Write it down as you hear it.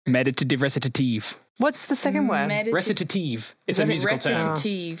Meditative recitative. What's the second word? Recitative. It's a musical term.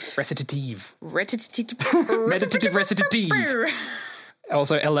 Recitative. Meditative recitative.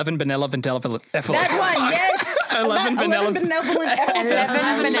 Also, 11 benevolent elephant. That one, yes. 11 benevolent elephant.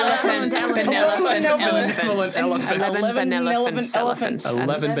 11 benevolent elephants.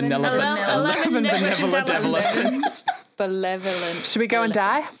 Benevolent. Should we go and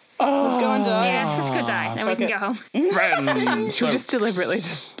die? Let's go and die. Yeah, let's go die. Then we can go home. Friends. Should we just deliberately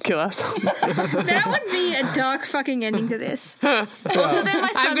just kill ourselves? That would be a dark fucking ending to this. Also, then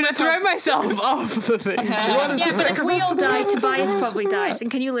my son I'm going to throw myself off the thing. Yeah, but if we all die, Tobias probably dies. And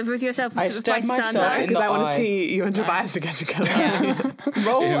can you live with yourself I if stab my son myself dies? in Because the I want to eye. see you and Tobias get together.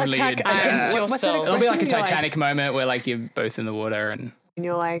 Roll Really attack a- against what's that yourself. It'll be like a You're like- Titanic moment where like you're both in the water and And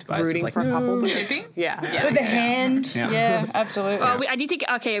you're like Tobias is rooting like, for a couple. Shipping? Yeah. With a hand. Yeah. Yeah, absolutely. Well, I need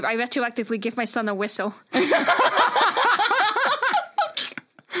to. Okay, I retroactively give my son a whistle.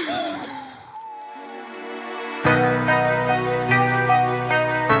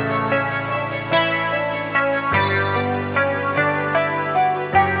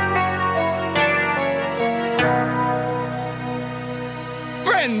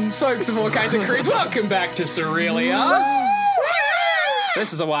 Friends, folks of all kinds of creeds, welcome back to Cerealia.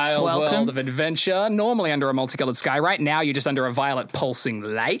 This is a wild world of adventure, normally under a multicolored sky. Right now, you're just under a violet pulsing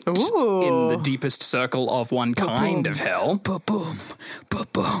light Ooh. in the deepest circle of one kind of hell. Ba-boom.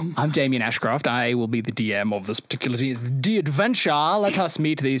 Ba-boom. I'm Damien Ashcroft. I will be the DM of this particular D adventure. Let us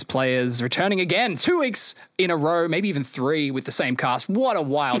meet these players returning again 2 weeks in a row, maybe even 3 with the same cast. What a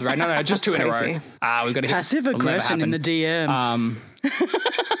wild ride. No, just 2 in a row. crazy. We've got to Passive aggression in the DM.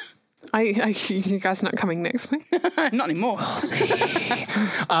 You guys not coming next week? Not anymore. Who's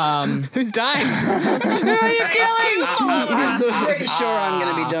dying? Who are you killing? I'm pretty sure I'm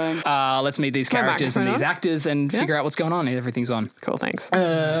going to be done. Let's meet these characters and microphone these on? actors and figure out what's going on. Everything's on. Cool, thanks.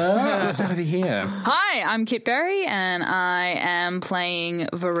 Let's start over here. Hi, I'm Kit Berry, and I am playing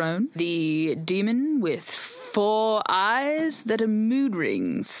Varone, the demon with 4 eyes that are mood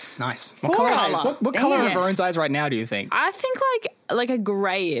rings. Nice. Four eyes. What color are Yes. Varone's eyes right now, do you think? I think like a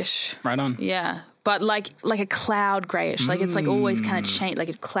grayish. Right on. Yeah. But like a cloud grayish. Like it's like always kind of change, like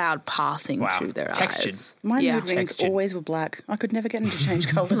a cloud passing Wow. through their Textured. eyes. My Yeah. mood rings Textured. always were black. I could never get them to change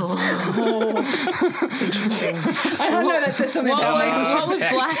colours. Interesting. I don't know, that says something about me. What was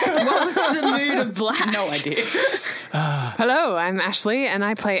black? What was the mood of black? No idea. Hello, I'm Ashley, and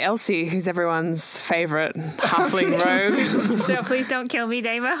I play Elsie, who's everyone's favourite halfling rogue. So please don't kill me,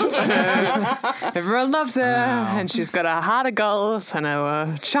 Damo. Everyone loves her, and she's got a heart of gold and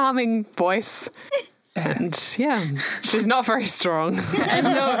a charming voice. And yeah, she's not very strong. And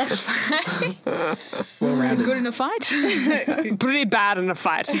no, Well-rounded. good in a fight. Pretty bad in a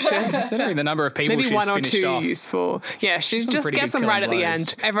fight. She has Considering the number of people maybe she's one or finished 2 off. useful. Yeah, she just pretty gets big them right at killing the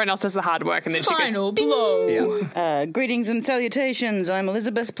blows. end. Everyone else does the hard work, and then she Final blow. Yeah. Greetings and salutations. I'm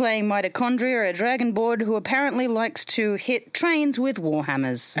Elizabeth playing Mitochondria, a dragonborn who apparently likes to hit trains with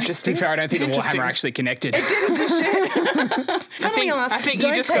warhammers. To be fair, I don't think the Warhammer actually connected. Didn't do shit. Funnily enough, I think don't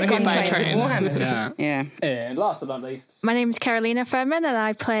you just take got hit on by a trains with train. Warhammers. Yeah. Yeah. And last but not least. My name is Carolina Furman, and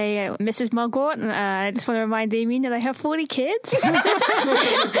I play Mrs. Mugwort. And I just want to remind Damien that I have 40 kids. And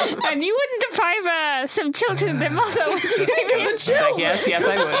you wouldn't deprive some children of their mother, would you? It's like, yes,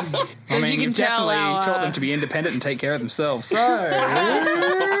 I would. So as you can you've tell, definitely taught our them to be independent and take care of themselves. So,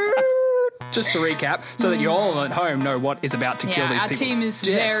 just to recap, so that you all at home know what is about to kill these our people. team is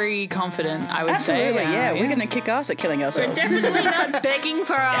very confident, I would Absolutely, say. yeah. We're going to kick ass at killing ourselves. Definitely not begging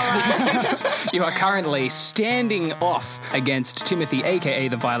for our lives. You are currently standing off against Timothy, aka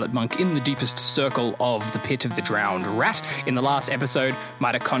the Violet Monk, in the deepest circle of the Pit of the Drowned Rat. In the last episode,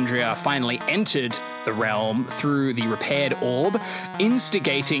 Mitochondria finally entered the realm through the repaired orb,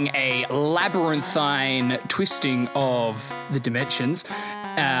 instigating a labyrinthine twisting of the dimensions.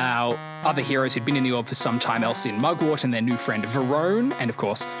 Our other heroes who'd been in the orb for some time, Elsie and Mugwort, and their new friend Varone, and of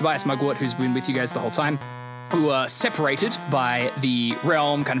course Tobias Mugwort, who's been with you guys the whole time, who are separated by the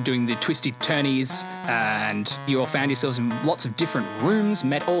realm, kind of doing the twisty turnies, and you all found yourselves in lots of different rooms,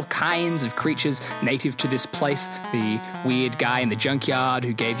 met all kinds of creatures native to this place. The weird guy in the junkyard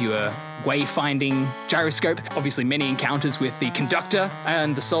who gave you a wayfinding gyroscope. Obviously many encounters with the conductor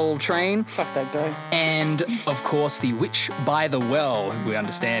and the soul train. Fuck that guy. And, of course, the witch by the well, who we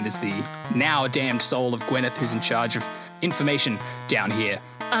understand is the now damned soul of Gwyneth, who's in charge of information down here.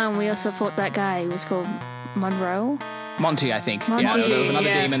 We also fought that guy who was called Monroe. Monty, I think. Monty, there was another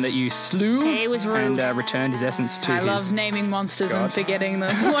yes. demon that you slew It was rude. and returned his essence to I his... love naming monsters God. and forgetting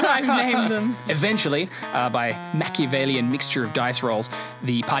them when I've named them. Eventually, by Machiavellian mixture of dice rolls,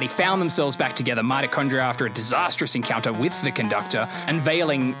 the party found themselves back together, mitochondria, after a disastrous encounter with the conductor,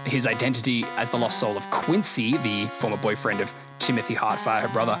 unveiling his identity as the lost soul of Quincy, the former boyfriend of Timothy Heartfire, her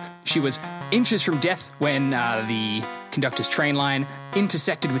brother. She was inches from death when the conductor's train line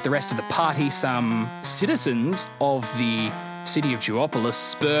intersected with the rest of the party. Some citizens of the city of Duopolis,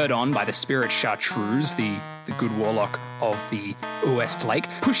 spurred on by the spirit Chartreuse, the good warlock of the West Lake,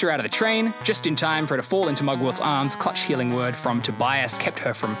 pushed her out of the train just in time for her to fall into Mugwort's arms. Clutch healing word from Tobias kept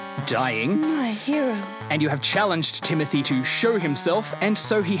her from dying. My hero. And you have challenged Timothy to show himself, and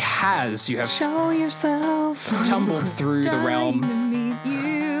so he has. You have Show yourself. tumbled through the realm, To meet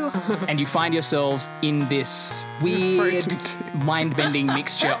you. and you find yourselves in this weird, mind-bending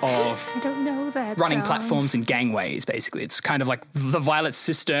mixture of I don't know that running song. platforms and gangways, basically. It's kind of like the Violet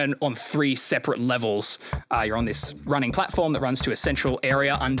Cistern on 3 separate levels. You're on this running platform that runs to a central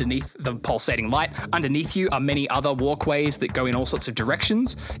area underneath the pulsating light. Underneath you are many other walkways that go in all sorts of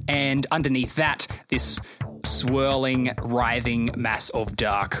directions. And underneath that, this swirling, writhing mass of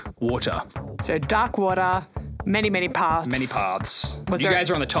dark water. So dark water, many paths. Many paths. Was You there- guys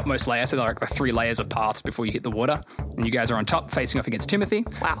are on the topmost layer, so there are like the 3 layers of paths before you hit the water. And you guys are on top, facing off against Timothy.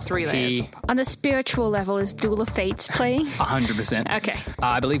 Wow, 3 layers. He, On the spiritual level, is Duel of Fates playing? 100%. Okay.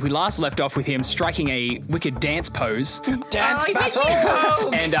 I believe we last left off with him striking a wicked dance pose. Dance he made battle. me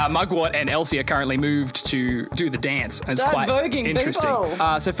vogue. And Mugwort and Elsie are currently moved to do the dance. It's Start quite voguing, interesting.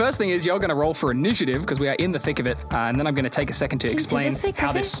 people. So first thing is you're going to roll for initiative because we are in the thick of it. And then I'm going to take a second to explain thick how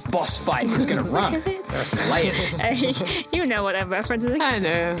of this it? boss fight is going to run. of it? There are some layers. Hey, you know what I'm referencing. I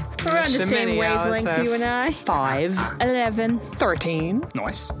know. We're on the same wavelength, you and I. 5. 11. 13.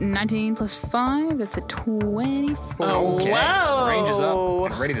 Nice. 19 plus 5, that's a 24. Okay. Whoa. Range is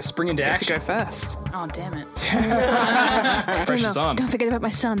up. And ready to spring into To action. go first. Oh, damn it. Pressure's on. Don't forget about my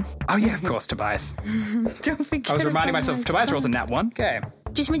son. Oh, yeah, of course, Tobias. Don't forget I was reminding about myself, my Tobias son. rolls a nat 1. Okay.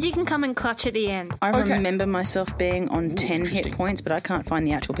 Just means you can come and clutch at the end. I Okay. remember myself being on 10 interesting. hit points, but I can't find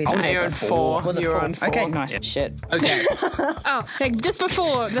the actual piece I of was paper. You're on 4. 4. Was it You're 4? on 4. Okay, nice. Shit. Okay. Oh, like just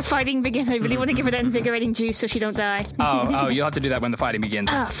before the fighting begins, I really want to give her that invigorating juice so she don't die. Oh, you'll have to do that when the fighting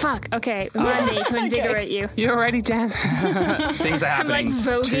begins. Oh, fuck. Okay, remind me to invigorate you. You're already dancing. Things are I'm like happening too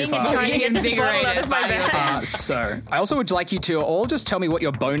voguing and fast. trying to get this bottle out of my bag. So, I also would like you to all just tell me what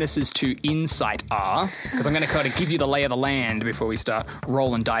your bonuses to insight are, because I'm going to kind of give you the lay of the land before we start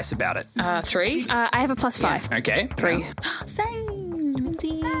rolling dice about it. 3. I have a +5. Okay? 3. Same.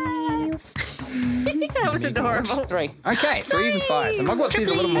 That was adorable. 3. Okay, 3s and 5s. And Mugwort sees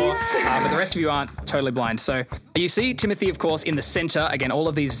a little more, but the rest of you aren't totally blind. So you see Timothy, of course, in the center. Again, all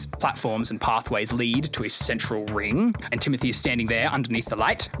of these platforms and pathways lead to a central ring. And Timothy is standing there underneath the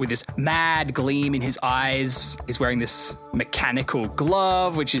light with this mad gleam in his eyes. He's wearing this mechanical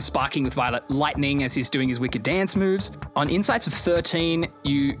glove, which is sparking with violet lightning as he's doing his wicked dance moves. On insights of 13,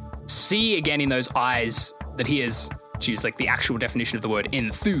 you see again in those eyes that he is, to use like the actual definition of the word,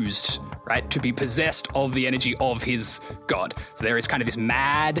 enthused, right? To be possessed of the energy of his god. So there is kind of this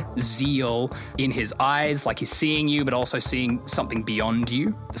mad zeal in his eyes, like he's seeing you, but also seeing something beyond you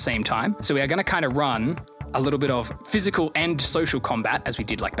at the same time. So we are going to kind of run a little bit of physical and social combat, as we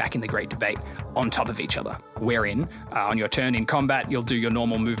did like back in the Great Debate, on top of each other. Wherein, on your turn in combat, you'll do your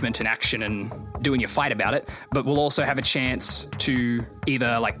normal movement and action and doing your fight about it, but we'll also have a chance to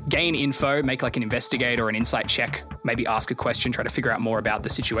either like gain info, make like an investigate or an insight check, maybe ask a question, try to figure out more about the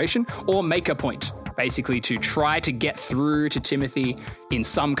situation, or make a point, basically to try to get through to Timothy in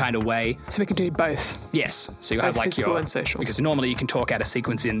some kind of way. So we can do both. Yes, so you Both have like physical your and social. because normally you can talk out a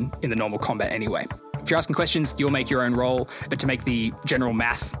sequence in the normal combat anyway. If you're asking questions, you'll make your own roll, but to make the general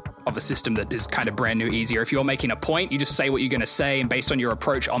math of a system that is kind of brand new easier, if you're making a point, you just say what you're going to say, and based on your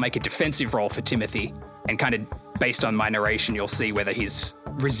approach, I'll make a defensive roll for Timothy, and kind of based on my narration, you'll see whether he's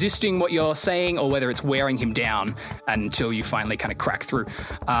resisting what you're saying or whether it's wearing him down until you finally kind of crack through.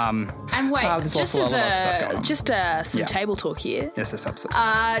 And wait, there's just also a lot of stuff going on. some Yeah. table talk here. Yes,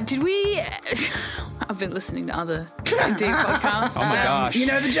 yes. Did we... I've been listening to other D&D podcasts. Oh my gosh. You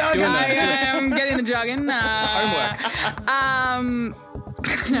know the jargon. Doing I that. am getting the jargon. Homework.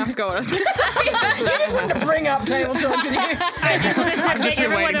 Now I forgot what I was going to say. Bring up table talk, didn't you? I've just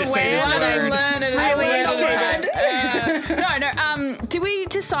been waiting to say this I word. learned it. No. Did we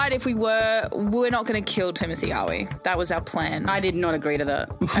decide if we're not going to kill Timothy? Are we? That was our plan. I did not agree to that.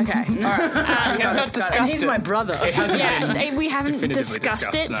 Okay. All right. We have not discussed And he's it. my brother. It hasn't been Yeah, we haven't definitively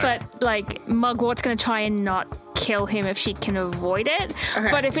discussed it, no. but like Mugwort's going to try and not kill him if she can avoid it. Okay.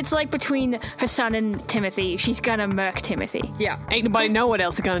 But if it's like between her son and Timothy, she's gonna murk Timothy. Yeah. Ain't nobody know what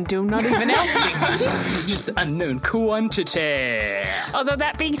else they're gonna do. Not even Elsie. Just the unknown quantity. Although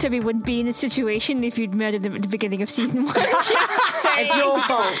that being said, we wouldn't be in this situation if you'd murdered them at the beginning of season 1. Just saying. It's your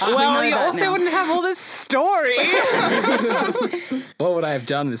fault. Well, We you know that also now. wouldn't have all this story. What would I have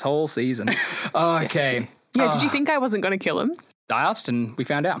done this whole season? Okay. Yeah, did you think I wasn't going to kill him? I asked and we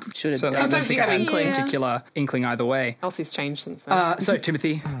found out. Should have So done. I don't Sometimes think you I have had inkling. a particular inkling either way. Elsie's changed since then. So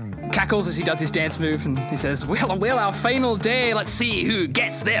Timothy cackles as he does his dance move and he says, well, our final day. Let's see who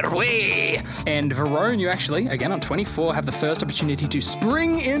gets their way. And Verone, you actually, again on 24, have the first opportunity to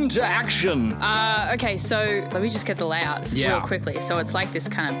spring into action. Okay, so let me just get the layout Yeah. real quickly. So it's like this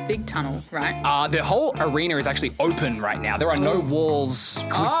kind of big tunnel, right? The whole arena is actually open right now. There are no walls.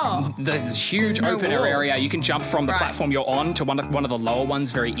 There's a huge There's no open walls. area. You can jump from the Right. platform you're on to one of the lower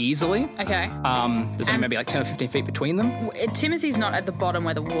ones very easily. Okay. There's only maybe like 10 or 15 feet between them. Timothy's not at the bottom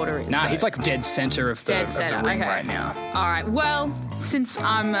where the water is. Nah, though. he's like dead center of the, Dead of center, the ring okay. right now. All right. Well, since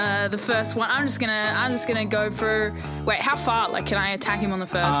I'm the first one, I'm just gonna go for. Wait, how far? Like, can I attack him on the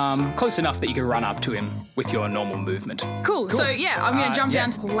first? Close enough that you can run up to him with your normal movement. Cool. So yeah, I'm gonna jump yeah.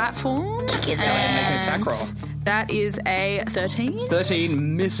 down to the platform. Make an attack roll. That is a 13.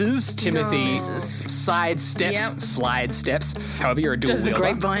 13 misses. Timothy Misses. side steps, Yep. slide steps. However, you're a dual Does the wielder.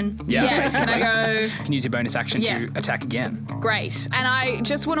 grapevine? Yeah, Yes. Can I go? You can use your bonus action Yeah. to attack again. Great. And I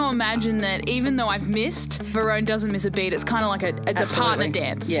just want to imagine that even though I've missed, Verone doesn't miss a beat. It's kind of like a partner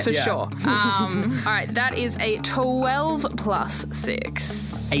dance Yeah. for Yeah. sure. All right. That is a 12 plus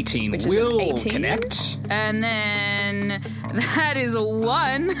 6. 18 Which is will an 18. connect. And then that is a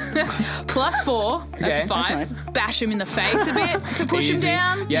 1 plus 4. That's Okay. a 5. That's nice. Bash him in the face a bit to push him Easy.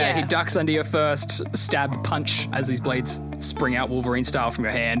 down. Yeah, he ducks under your first stab punch as these blades spring out Wolverine style from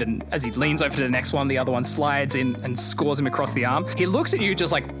your hand, and as he leans over to the next one, the other one slides in and scores him across the arm. He looks at you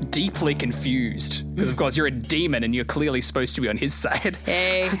just like deeply confused, because of course you're a demon and you're clearly supposed to be on his side.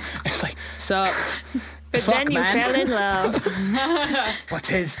 Hey, It's like, sup? But Fuck, then you man. fell in love.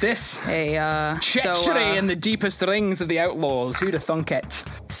 what is this? Hey, Treachery in the deepest rings of the outlaws. Who'd have thunk it?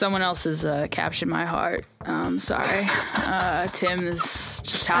 someone else has captured my heart. Sorry. Tim, this is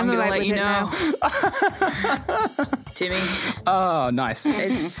just how I'm I'm going to alright let you with it know. Timmy, Oh, nice.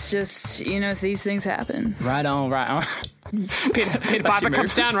 it's just, these things happen. Right on, right on. Peter your Piper move.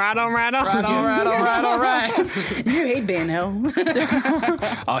 comes down, right on. Right on, right on, right on, right. You hate being hell.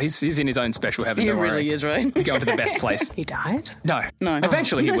 Oh, he's in his own special heaven. He Don't really worry. is, right? Going to the best place. He died? No. No.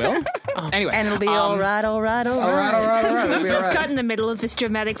 Eventually he will. Anyway. And it'll be all right, all right, all right. all right. It'll be He's all just right. cut in the middle of this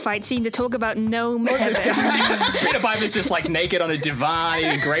dramatic fight scene to talk about gnome heaven. Peter Piper's just like naked on a divan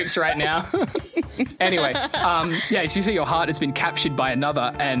eating grapes right now. Anyway, yeah, so you see your heart has been captured by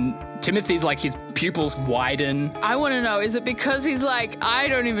another, and Timothy's like his pupils widen. I want to know, is it because he's like, I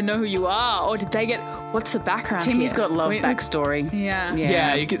don't even know who you are? Or did they get, what's the background Timmy's here? got love Wait, backstory. Yeah.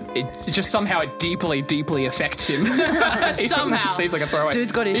 Yeah, it just somehow it deeply affects him. Somehow. It seems like a throwaway.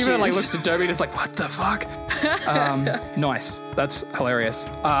 Dude's got Even like issues. looks to Dobie and it's like, what the fuck? Nice. That's hilarious.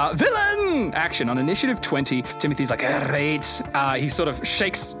 Villain action on initiative 20. Timothy's like, right. He sort of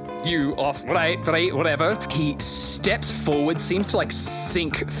shakes you off. Right, whatever. He steps forward, seems to like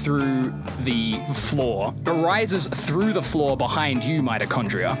sink through the floor, rises through the floor behind you,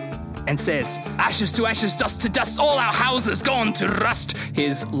 mitochondria, and says, ashes to ashes, dust to dust, all our houses gone to rust.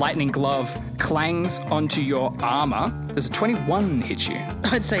 His lightning glove clangs onto your armor. Does a 21 hit you?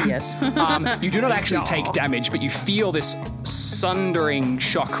 I'd say yes. You do not actually take damage, but you feel this sundering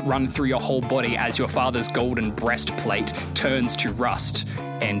shock run through your whole body as your father's golden breastplate turns to rust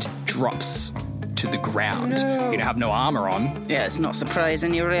and drops to the ground. You have no armor on. Yeah, it's not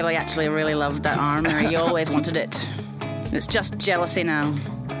surprising. You really loved that armor. You always wanted it. It's just jealousy now.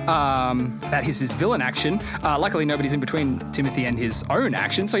 That is his villain action. Luckily, nobody's in between Timothy and his own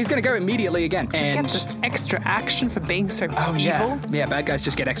action, so he's going to go immediately again. And Get this extra action for being so evil. yeah, bad guys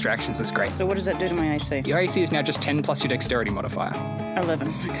just get extra actions. That's great. So what does that do to my AC? Your AC is now just 10 plus your dexterity modifier.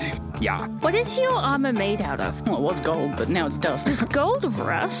 11. Okay. Yeah. What is your armor made out of? Well, it was gold, but now it's dust. Is gold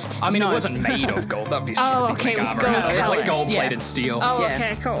rust? I mean, it wasn't made of gold. That would be Oh, stupid, okay, like it was armor. gold No, it's like colored. gold-plated Yeah. steel. Oh, Yeah.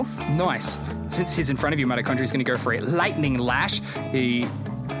 okay, cool. Nice. Since he's in front of you, Mitochondria is going to go for a lightning lash. He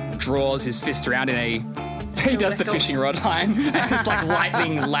draws his fist around in a... He does the fishing rod line, and it's like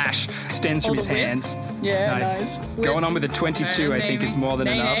lightning lash extends from Or his the whip. hands. Yeah, nice. Going on with a 22, I think, is more than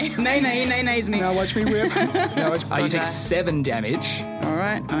enough. Nay-nays me. Now watch me whip. You take 7 damage. All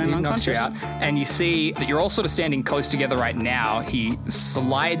right, I'm He knocks you unconscious. out. And you see that you're all sort of standing close together right now. He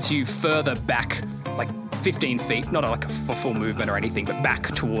slides you further back, like 15 feet, not like a full movement or anything, but back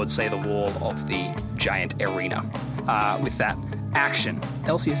towards, say, the wall of the giant arena. With that action,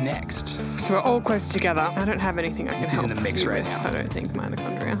 Elsie is next. So we're all close together. I don't have anything I can He's help in the mix you right with, now. I don't think,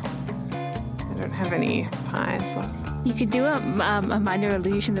 mitochondria. I don't have any pies left. You could do a minor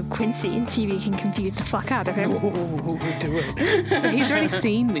illusion of Quincy and see if you can confuse the fuck out of him. But he's already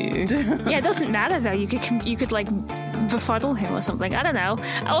seen me. Yeah, it doesn't matter though. You could like befuddle him or something. I don't know.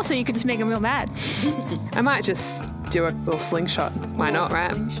 Also, you could just make him real mad. I might just do a little slingshot. Why not,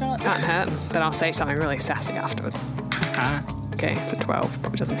 right? slingshot. Can't hurt. Then I'll say something really sassy afterwards. Okay, it's a 12.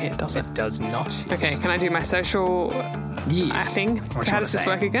 Probably doesn't hit, does it? It does not hit. Okay, can I do my social Yes. acting? What So you how does this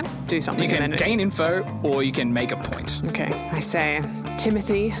wanna work say? again? Do something. You can and then gain info or you can make a point. Okay, I say,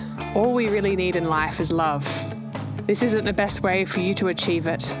 Timothy, all we really need in life is love. This isn't the best way for you to achieve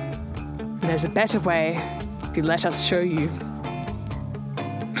it. And there's a better way if you let us show you.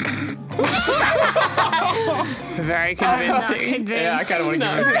 Very convincing. Yeah, I kind of want to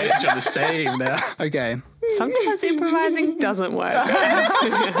give you an edge on the save now. Okay. Sometimes improvising doesn't work.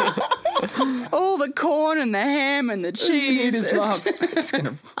 All the corn and the ham and the cheese. Is love. It's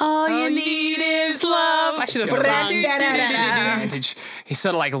gonna All you need is love. I should have sung. advantage. He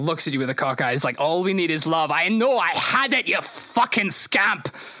sort of like looks at you with a cock eye. He's like, all we need is love. I know I had it, you fucking scamp.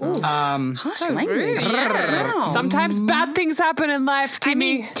 So language. Wow. Sometimes bad things happen in life, I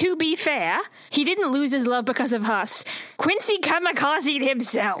Timmy. mean, to be fair, he didn't lose his love because of us. Quincy kamikazed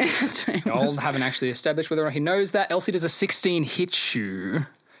himself. You all haven't actually established whether or not he knows that. Elsie does a 16 hit you.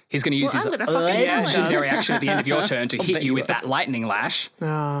 He's going to use Well, his I'm gonna fucking kill him. legendary action at the end of your turn to hit you with that lightning lash.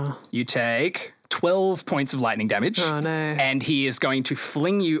 Oh, You take 12 points of lightning damage. Oh, no. And he is going to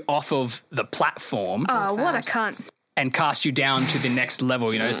fling you off of the platform Oh, what a cunt. and cast you down to the next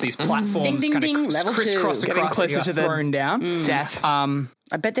level. You notice these platforms Ding, kind ding, of ding, level crisscross two. Getting across closer that you to are the thrown down. death.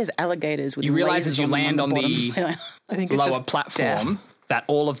 I bet there's alligators with You realise lasers as you on them land on the bottom. I think it's lower just platform that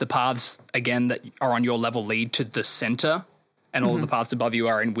all of the paths, again, that are on your level lead to the center, and all of the paths above you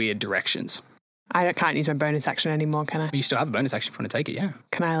are in weird directions. I can't use my bonus action anymore, can I? You still have a bonus action if you want to take it, yeah.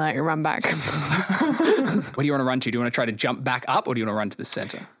 Can I, like, run back? What do you want to run to? Do you want to try to jump back up or do you want to run to the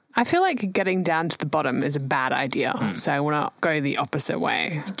center? I feel like getting down to the bottom is a bad idea, so I want to go the opposite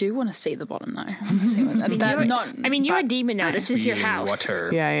way. I do want to see the bottom though. I want to see what You're a demon now. This is your house. Water.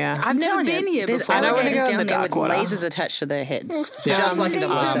 Yeah. I've never Telling been you, here there's before. I don't wanna alligators go in down the there with dark water. lasers attached to their heads. Yeah. Just like in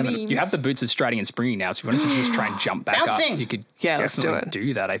 007. You have the boots of Striding and Springing now, so if you wanted to just try and jump back Bouncing. up, you could Yeah, let's do definitely it.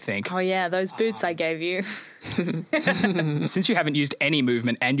 do that, I think. Oh yeah, those boots I gave you. Since you haven't used any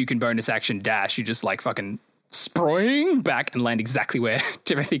movement and you can bonus action dash, you just like fucking spring back and land exactly where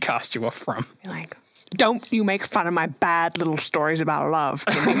Timothy cast you off from. Like, don't you make fun of my bad little stories about love,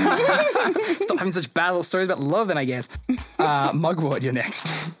 Timmy. Stop having such bad little stories about love then, I guess. Mugwort, you're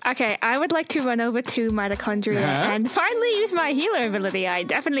next. Okay, I would like to run over to mitochondria and finally use my healer ability. I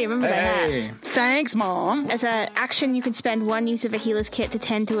definitely remember that. Thanks, Mom. As an action, you can spend one use of a healer's kit to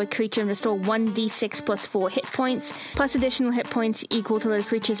tend to a creature and restore 1d6 plus 4 hit points, plus additional hit points equal to the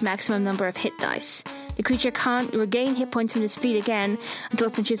creature's maximum number of hit dice. The creature can't regain hit points from its feet again until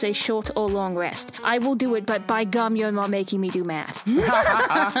it finishes a short or long rest. I will do it, but by gum, you're not making me do math.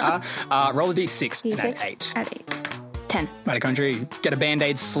 Roll a d6 and an D6 8. at 8. 10. Mitochondria, get a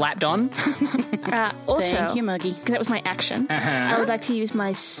band-aid slapped on. Also, Thank you, Muggy. 'cause that was my action, I would like to use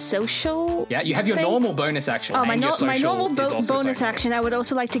my social... Yeah, you have your thing. normal bonus action. Oh, and your my social normal is also its bonus own action, I would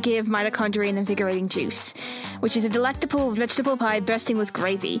also like to give mitochondria an invigorating juice, which is a delectable vegetable pie bursting with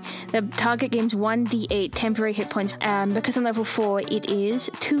gravy. The target gains 1d8 temporary hit points. Because on level 4, it is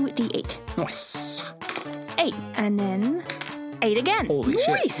 2d8. thing. Nice. 8. And then 8 again. Holy shit.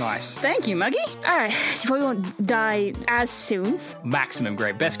 Nice. Nice. Thank you, Muggy. Alright, so you probably won't die as soon. Maximum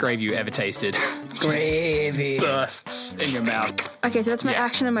grave. Best grave you ever tasted. Gravy. Bursts in your mouth. Okay, so that's my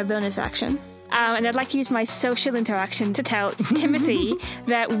action and my bonus action. And I'd like to use my social interaction to tell Timothy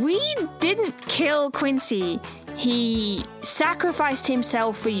that we didn't kill Quincy. He sacrificed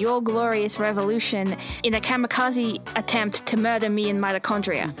himself for your glorious revolution in a kamikaze attempt to murder me and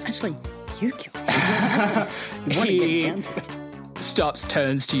mitochondria. Actually, you killed him. You want to He get down to it. stops,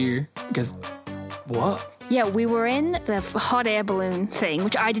 turns to you, goes, what? Yeah, we were in the hot air balloon thing,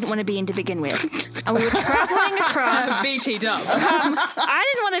 which I didn't want to be in to begin with. And we were traveling across. BT'd up. I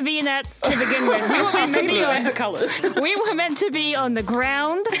didn't want to be in that to begin with. We were meant to be her colours. We were meant to be on the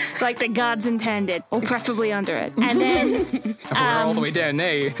ground, like the gods intended, or preferably under it. And then We're all the way down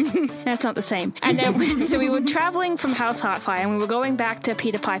there. that's not the same. And then so we were traveling from House Heartfire, and we were going back to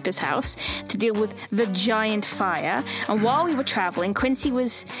Peter Piper's house to deal with the giant fire. And while we were traveling, Quincy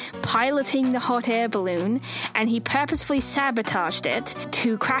was piloting the hot air balloon train, and he purposefully sabotaged it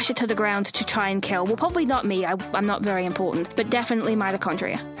to crash it to the ground to try and kill. Well, probably not me. I'm not very important, but definitely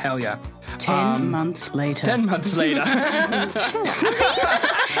mitochondria. Hell yeah. 10 months later. 10 months later.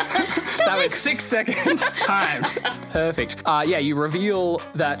 That was 6 seconds timed. Perfect. You reveal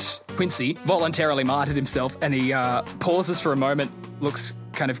that Quincy voluntarily martyred himself, and he pauses for a moment, looks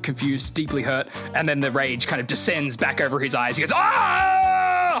kind of confused, deeply hurt, and then the rage kind of descends back over his eyes. He goes,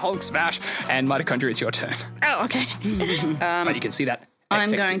 "Ah!" Hulk smash, and mitochondria, it's your turn. Oh, okay. But you can see that.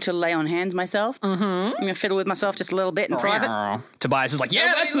 I'm going to lay on hands myself. Mm-hmm. I'm going to fiddle with myself just a little bit in private. Tobias is like,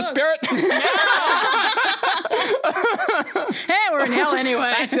 yeah, that's the spirit. Hey, we're in hell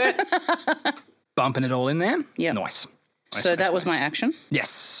anyway. That's it. Bumping it all in there. Yeah. Nice. So that was my action.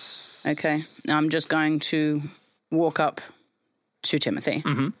 Yes. Okay. Now I'm just going to walk up to Timothy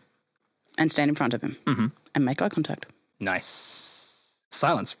and stand in front of him and make eye contact. Nice.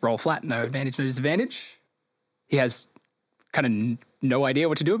 Silence. Roll flat. No advantage, no disadvantage. He has kind of no idea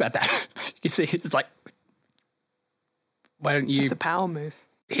what to do about that. You see, it's like, why don't you... It's a power move.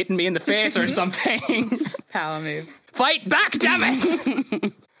 Hitting me in the face or something. Power move. Fight back, damn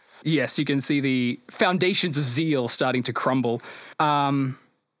it! Yes, you can see the foundations of zeal starting to crumble. Dun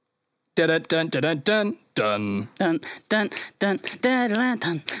dun dun dun dun dun Dun dun dun dun dun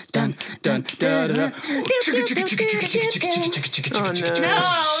dun dun dun dun. Oh, no. No,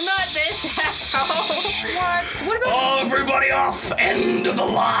 not this asshole. What about Everybody off! End of the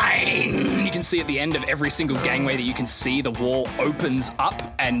line! You can see at the end of every single gangway that you can see, the wall opens up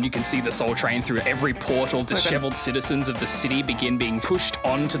and you can see the Soul Train through every portal. Disheveled citizens of the city begin being pushed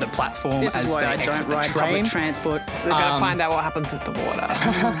onto the platform This as is why they I exit don't the ride train. public transport. So they're going to find out what happens with the water.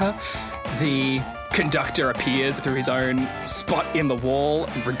 The conductor appears through his own spot in the wall,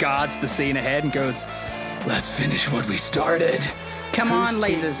 regards the scene ahead and goes, "Let's finish what we started." Come on,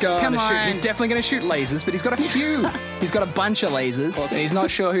 lasers. Gonna Come shoot. on. He's definitely going to shoot lasers, but he's got a few. He's got a bunch of lasers, and he's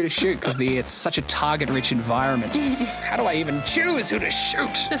not sure who to shoot because it's such a target-rich environment. How do I even choose who to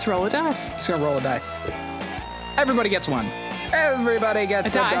shoot? Just roll a dice. Just going to roll a dice. Everybody gets one. Everybody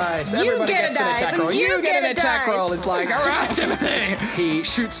gets a dice. You Everybody get a gets an dice, attack and roll. you get an a attack dice. roll. It's like, all right, Timothy. He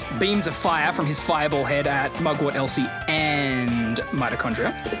shoots beams of fire from his fireball head at Mugwort, Elsie, and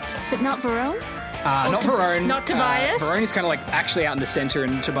Mitochondria. But not Varone? Not Varone. not Tobias? Varone is kind of like actually out in the center,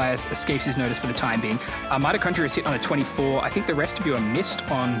 and Tobias escapes his notice for the time being. Mitochondria is hit on a 24. I think the rest of you are missed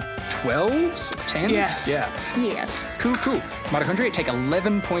on 12s, 10s? Yes. Yeah. Yes. Cool. Mitochondria take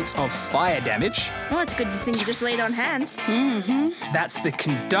 11 points of fire damage. Well, it's a good thing you just laid on hands. That's the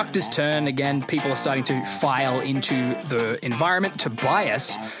conductor's turn. Again, people are starting to file into the environment.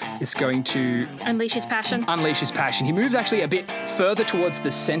 Tobias is going to Unleash his passion. unleash his passion. He moves actually a bit further towards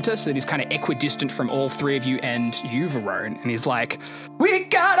the center so that he's kind of equidistant from all three of you and you, Varone. And he's like, "We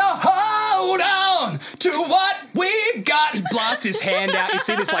gotta hold on to what we've got." He blasts his hand out. You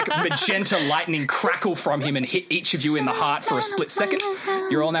see this like magenta lightning crackle from him and hit each of you in the heart for a split second.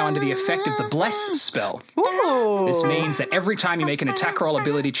 You're all now under the effect of the Bless spell. Ooh. This means that every time you make an attack roll,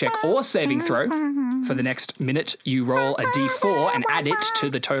 ability check, or saving throw, for the next minute, you roll a d4 and add it to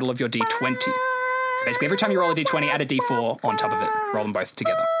the total of your d20. Basically, every time you roll a d20, add a d4 on top of it. Roll them both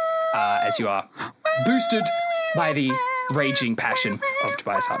together. As you are boosted by the raging passion of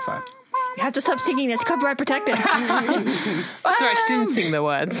Tobias Heartfire. You have to stop singing. That's copyright protected. Sorry, she didn't sing the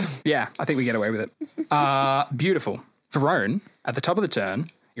words. Yeah, I think we get away with it. Beautiful. Varone, at the top of the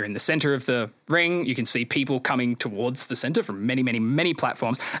turn, you're in the center of the ring. You can see people coming towards the center from many, many, many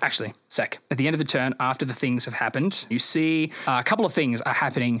platforms. Actually, at the end of the turn, after the things have happened, you see a couple of things are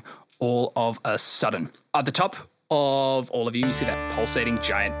happening all of a sudden. At the top of all of you, you see that pulsating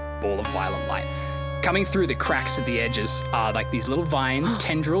giant ball of violet light. Coming through the cracks at the edges are like these little vines,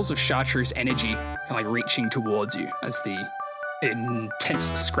 tendrils of chartreuse energy, kind of like reaching towards you as the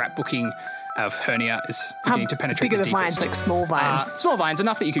intense scrapbooking of Hernia is beginning to penetrate Bigger the the vines, deepest. like small vines. Small vines,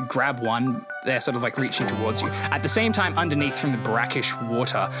 enough that you could grab one. They're sort of like reaching towards you. At the same time, underneath from the brackish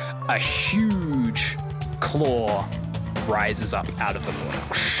water, a huge claw rises up out of the water.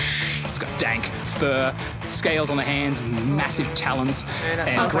 It's got dank fur, scales on the hands, massive talons, and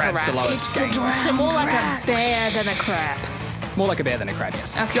sounds like a grabs the rat. lowest gang. So more like a bear than a crab. More like a bear than a crab,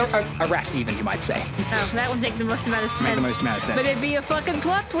 yes. Okay. A rat even, you might say. Oh, that would make the most amount of sense. Make the most amount of sense. But it'd be a fucking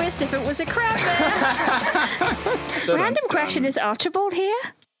plot twist if it was a crab bear. Random question, is Archibald here?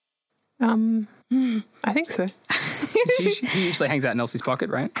 I think so. He usually hangs out in Elsie's pocket,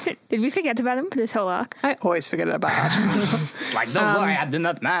 right? Did we forget about him for this whole arc? I always forget about Archibald. It's like, the boy did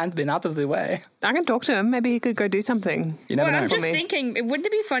not man been out of the way. I can talk to him. Maybe he could go do something. You never know. I'm just me. thinking, wouldn't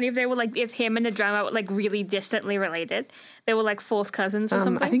it be funny if they were like, if him and the drama were like really distantly related? They were like fourth cousins or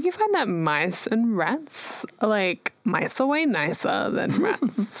something? I think you find that mice and rats are like, mice are way nicer than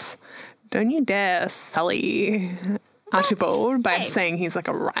rats. Don't you dare sully Archibald by saying he's like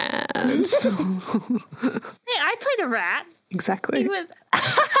a rat. Hey, I played a rat. Exactly. He was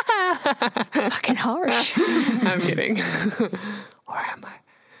fucking harsh. I'm kidding. Or am I?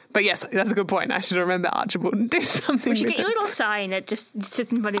 But yes, that's a good point. I should remember Archibald and do something We should with get you a it. little sign that just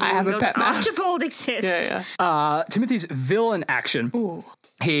sits in front of you. I have and a goes, pet mouse. Archibald exists. Yeah. Timothy's villain action. Ooh.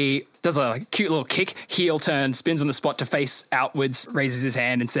 He does a cute little kick, heel turn, spins on the spot to face outwards, raises his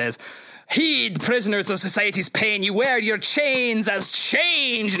hand and says, "Heed, prisoners of society's pain, you wear your chains as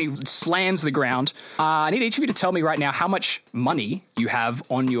change." And he slams the ground. I need each of you to tell me right now how much money you have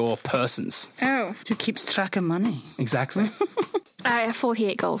on your persons. Oh. Who keeps track of money? Exactly. I have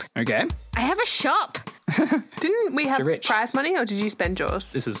 48 gold. Okay. I have a shop. Didn't we have You're rich. prize money or did you spend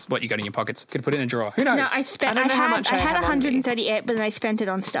yours? This is what you got in your pockets. Could put it in a drawer. Who knows? No, I spent. I don't know how much I had have on me. 138, but then I spent it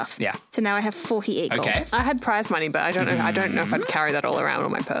on stuff. Yeah. So now I have 48 gold. Okay. I had prize money, but I don't know if I'd carry that all around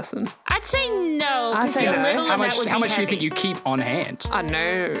on my person. I'd say no. I'd 'cause say a no. little How of that much? would How be much do you heavy. think you keep on hand? I don't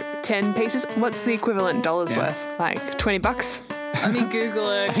know, 10 pieces? What's the equivalent dollars Yeah. worth? Like $20? Let me Google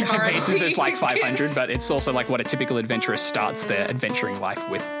it. I think 10 pieces is like 500, but it's also like what a typical adventurer starts their adventuring life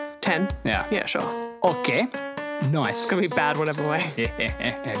with. 10? Yeah. Yeah, sure. Okay. Nice. It's going to be bad whatever way. Yeah,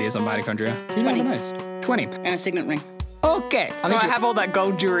 it is on mitochondria. 20. Nice. 20. And a signet ring. Okay. So I have all that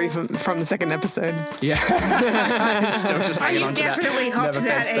gold jewelry from the second episode. Yeah. Still just Oh, hanging you on to that. definitely hopped Never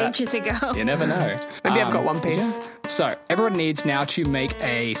that fenced that. ages ago. You never know. Maybe I've got one piece. So everyone needs now to make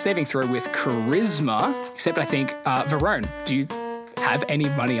a saving throw with charisma, except I think, Verone, do you have any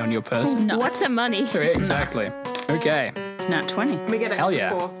money on your person? No. What's the money? Exactly. Okay. Nat 20. We get Hell extra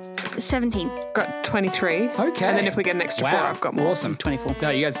yeah. 4. 17. Got 23. Okay. And then if we get an extra 4, I've got more. Awesome. 24. No,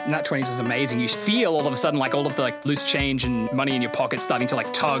 you guys, Nat 20s is amazing. You feel all of a sudden like all of the like loose change and money in your pocket starting to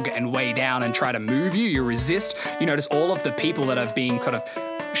like tug and weigh down and try to move you. You resist. You notice all of the people that are being kind of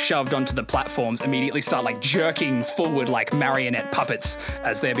shoved onto the platforms immediately start like jerking forward like marionette puppets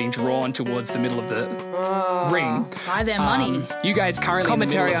as they're being drawn towards the middle of the ring. Buy their money. You guys currently in the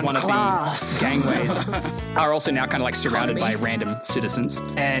Commentary middle of on one class. of the gangways are also now kind of like surrounded by Economy. random citizens.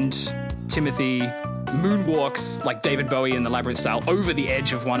 And Timothy moonwalks like David Bowie in the Labyrinth style over the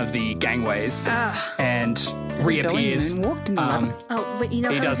edge of one of the gangways and reappears. Moonwalked in the labyrinth? Oh, but you know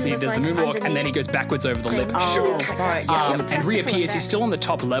He how does the was, like, moonwalk and then he underneath? goes backwards over the lip. Right, yeah. And reappears. He's still on the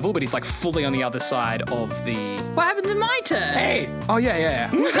top level, but he's like fully on the other side of the. What happened to my turn? Hey! Oh yeah.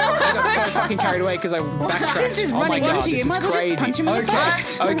 I got so fucking carried away because I backtracked. Since he's oh my running god, into you, this might is as well just crazy. punch him in the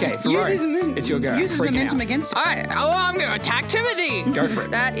face. Okay, Use his Verone, it's your go. Use his Freaking momentum out. against it. All right. Oh, I'm going to attack Timothy. Go for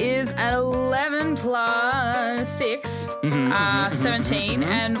it. That is an 11 plus 6, 17.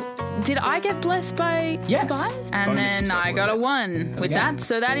 And did I get blessed by Yes. Tobias? And Bonus then yourself I a got a little 1 with again. that.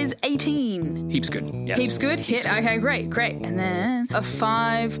 So that is 18. Heaps good. Yes. Heaps good. Hit. Okay, great. And then a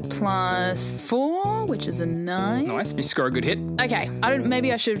 5 plus 4, which is a 9. Nice. You score a good hit. Okay,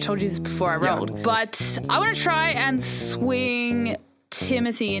 maybe I should have told you this before I rolled, but I want to try and swing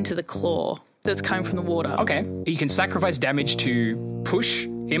Timothy into the claw that's coming from the water. Okay. You can sacrifice damage to push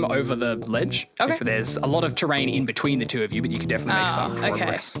him over the ledge. Okay. If there's a lot of terrain in between the two of you, but you can definitely make some okay.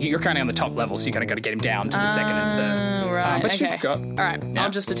 progress. You're currently on the top level, so you kind of got to get him down to the second and third. Right, but okay. you've got. All right, Yeah. I'll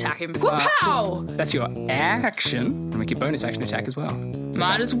just attack him. Pow! That's your action. And make your bonus action attack as well.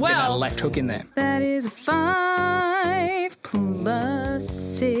 Might as Get that well. left hook in there. That is 5 plus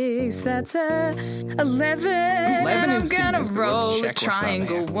 6. That's a 11. 11 is good. I'm That's gonna good. Let's roll a check what's on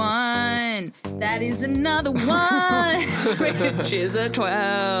triangle there. 1. That is another 1, which is a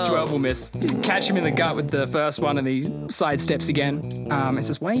 12. 12 will miss. Catch him in the gut with the first one, and he sidesteps again. And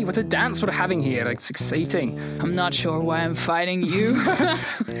says, "Wait, what's a dance we're having here? Like, it's exciting." I'm not sure why I'm fighting you.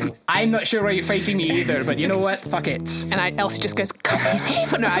 I'm not sure why you're fighting me either, but you know what? Fuck it. And Elsie just goes, "'Cause he's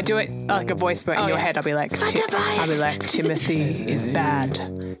evil." No, I do it like a voice, but in your head I'll be like, Timothy is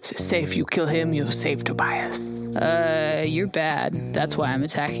bad. So say if you kill him, you'll save Tobias. You're bad. That's why I'm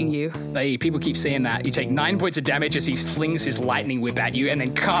attacking you. People keep saying that. You take 9 points of damage as he flings his lightning whip at you and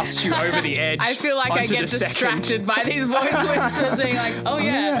then casts you over the edge. I feel like I onto get the second. distracted by these voice whispers saying like, oh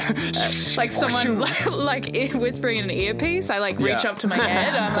yeah. Like someone like whispering in an earpiece. I like reach Yeah. up to my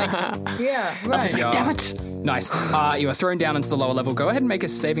head. I'm like, yeah, right. It's like, damn it. Nice. You are thrown down into the lower level. Go ahead and make a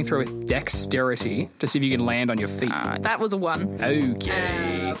saving throw with dexterity to see if you can land on your feet. That was a 1.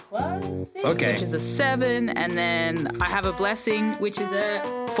 Okay. Plus 6, Okay. which is a 7, and then I have a blessing, which is a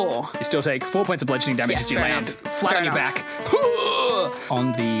 4. You still take 4 points of bludgeoning damage as you fair land enough. flat Fair on your enough. back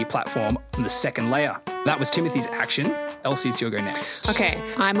on the platform on the second layer. That was Timothy's action. Elsie, it's your go next. Okay,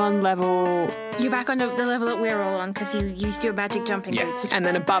 I'm on level, You're back on the level that we're all on because you used your magic jumping Yes. boots. and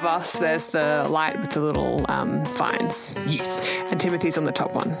then above us there's the light with the little vines. Yes. And Timothy's on the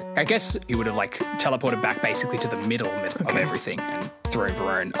top one. I guess you would have teleported back basically to the middle of everything and thrown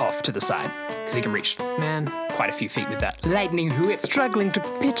Varone off to the side because he can reach Man, quite a few feet with that lightning whip. struggling to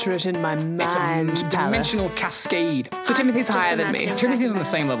picture it in my It's a mind. dimensional cascade. So Timothy's Just higher than me. imagine. Timothy's on the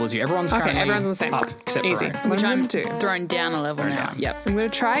same level as you. Everyone's Okay, currently everyone's on the same. up except Easy. for Varone. Which I'm do. Thrown down a level now. down. Yep. I'm going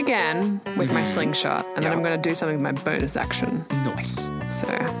to try again with my slingshot, and then Yeah. I'm going to do something with my bonus action. Nice. So,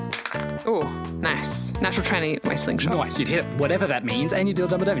 oh, nice. Natural 20 with my slingshot. Nice. You'd hit it, whatever that means, and you deal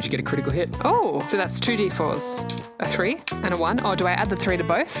double damage. You get a critical hit. Oh, so that's 2d4s. A 3 and a 1. Or do I add the 3 to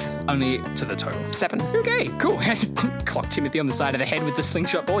both? Only to the total. 7. Okay, cool. Clock Timothy on the side of the head with the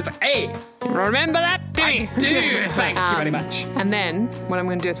slingshot ball. He's like, hey, Remember that, Timmy? dude, thank you very much. And then what I'm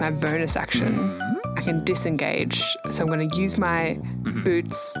going to do with my bonus action, I can disengage. So I'm going to use my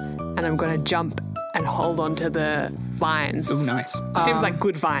boots and I'm going to jump and hold on to the vines. Ooh, nice. Seems like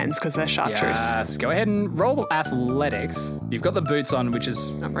good vines because they're chartreuse. Yes, go ahead and roll athletics. You've got the boots on, which is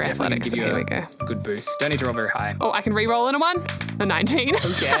Not very definitely athletic, give so you here a we go. good boost. Don't need to roll very high. Oh, I can re-roll in a 1? A 19.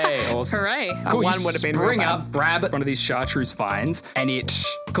 Okay, awesome. Hooray. A Cool, 1 you would have been real spring bad. up, grab one of these chartreuse vines, and it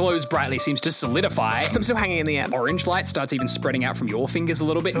glows brightly, seems to solidify. So I'm still hanging in the air. Orange light starts even spreading out from your fingers a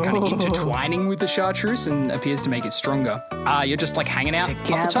little bit and kind of intertwining with the chartreuse and appears to make it stronger. You're just hanging out off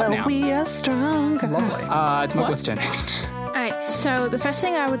the top Together now. we are stronger. Lovely. It's Mugworth's turn next. Alright, so the first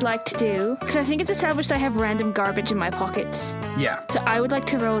thing I would like to do, because I think it's established I have random garbage in my pockets. Yeah. So I would like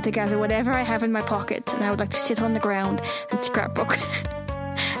to roll together whatever I have in my pockets, and I would like to sit on the ground and scrapbook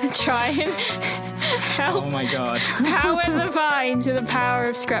and try and help Oh my god. power the vines and the power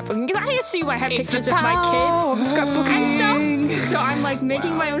of scrapbooking. Because I assume I have It's pictures the of my power kids of scrapbooking. and stuff. So I'm like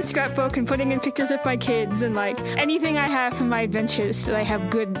making my own scrapbook and putting in pictures of my kids and like anything I have from my adventures that I have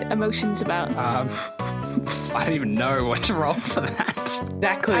good emotions about. I don't even know what to roll for that.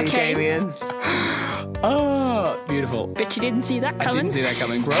 Exactly, Okay. Damien. Oh, beautiful. Bet you didn't see that I coming. didn't see that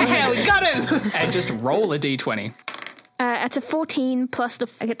coming. Roll Yeah, we got him. and just roll a d20. That's a 14 plus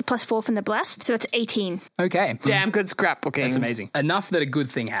I get the plus 4 from the blast, so that's 18. Okay. Damn good scrapbooking. That's amazing. Enough that a good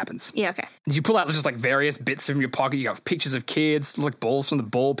thing happens. Yeah, okay. You pull out just various bits from your pocket. You got pictures of kids, balls from the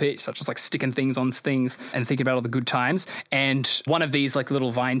ball pit, such as sticking things on things and thinking about all the good times. And one of these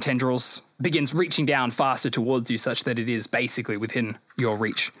little vine tendrils begins reaching down faster towards you, such that it is basically within your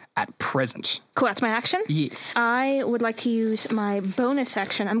reach at present. Cool, that's my action. Yes. I would like to use my bonus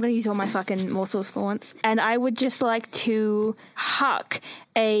action. I'm going to use all my fucking morsels for once. And I would just like to huck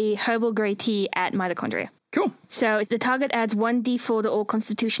a herbal grey tea at mitochondria. Cool. So the target adds 1d4 to all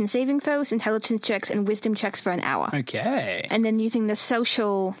constitution saving throws, intelligence checks, and wisdom checks for an hour. Okay. And then using the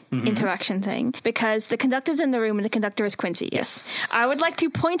social interaction thing, because the conductor's in the room and the conductor is Quincy, yes. I would like to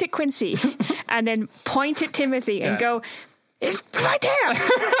point at Quincy and then point at Timothy and go, it's right there.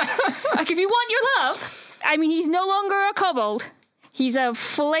 If you want your love, I mean, he's no longer a kobold. He's a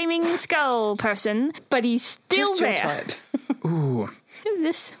flaming skull person, but he's still Just your there. type. Ooh.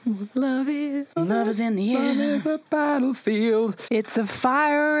 This love is. Love is in the air. There's a battlefield. It's a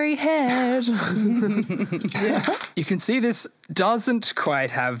fiery head. You can see this doesn't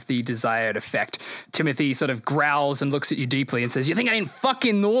quite have the desired effect. Timothy sort of growls and looks at you deeply and says, you think I didn't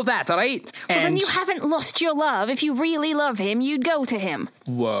fucking know that, all right? Well, And then you haven't lost your love. If you really love him, you'd go to him.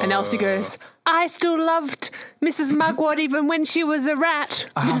 whoa. And Elsie goes, I still loved Mrs. Mugwort even when she was a rat.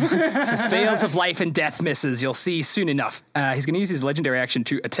 Says, fails of life and death misses. You'll see soon enough. He's going to use his legendary action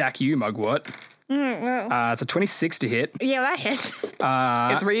to attack you, Mugwort. It's a 26 to hit. Yeah, that hits.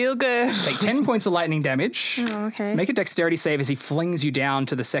 It's real good. Take 10 points of lightning damage. Oh, okay. Make a dexterity save as he flings you down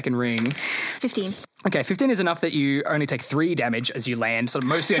to the second ring. 15. Okay, 15 is enough that you only take 3 damage as you land, sort of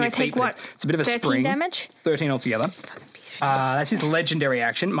mostly So on I your feet. take but what? It's a bit of a 13 spring. damage? 13 altogether. That's his legendary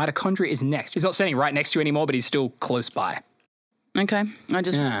action. Mitochondria is next. He's not standing right next to you anymore, but he's still close by. Okay.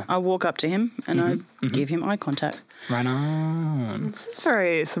 I walk up to him and I give him eye contact. Right on. This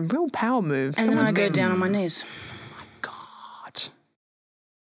is some real power moves. And then I go down on my knees. God.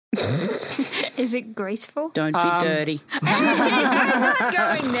 Is it graceful? Don't be dirty. I'm not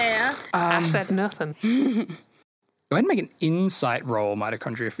going there. I said nothing. Go ahead and make an insight roll,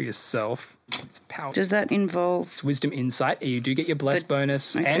 mitochondria, for yourself. It's power. Does that involve... It's wisdom insight. You do get your blessed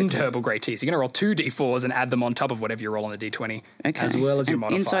bonus and herbal grey tea. So you're going to roll 2 d4s and add them on top of whatever you roll on the d20, as well as your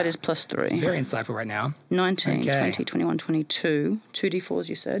modifier. Insight is +3. It's very insightful right now. 19, 20, 21, 22. 2 d4s,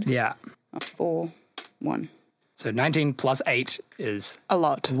 you said? Yeah. 4, 1. So 19 plus 8 is... A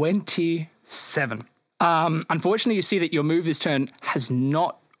lot. 27. Unfortunately, you see that your move this turn has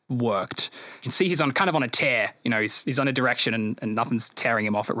not worked. You can see he's on a tear. You know, he's on a direction and nothing's tearing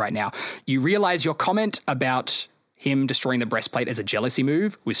him off it right now. You realize your comment about him destroying the breastplate as a jealousy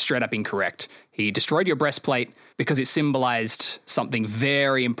move was straight up incorrect. He destroyed your breastplate because it symbolized something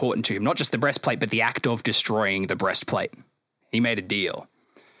very important to him. Not just the breastplate, but the act of destroying the breastplate. He made a deal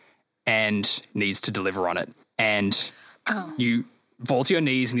and needs to deliver on it. And you fall to your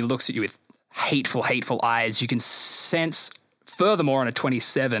knees and he looks at you with hateful, hateful eyes. You can sense... Furthermore, on a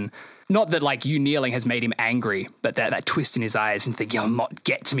 27, not that like you kneeling has made him angry, but that twist in his eyes and think, you'll not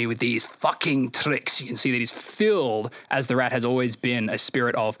get to me with these fucking tricks. You can see that he's filled, as the rat has always been, a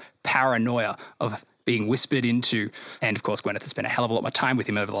spirit of paranoia, of being whispered into. And of course, Gwyneth has spent a hell of a lot more time with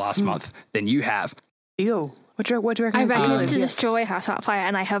him over the last month than you have. Ew. What do you reckon? I reckon it's to destroy House Hot Fire,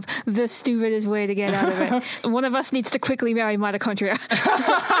 and I have the stupidest way to get out of it. One of us needs to quickly marry mitochondria.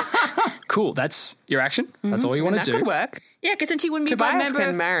 Cool. That's your action. That's all you want to do. That could work. Yeah, because then she wouldn't be Tobias a member can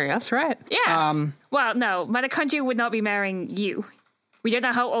of... marry us, right? Yeah. Well, no, mitochondria would not be marrying you. We don't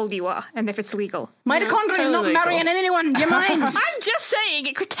know how old you are and if it's legal. Mitochondria is not marrying anyone. Do you mind? I'm just saying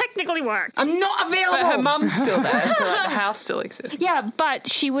it could technically work. I'm not available. But her mum's still there, so like, the house still exists. Yeah, but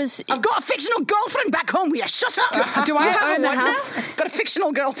she was... I've got a fictional girlfriend back home. Will you shut up? Do I own the house? I've got a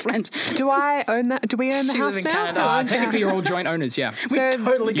fictional girlfriend. Do I own that? Do we own the She house lives in now? Canada. Technically, you're all joint owners, yeah. So,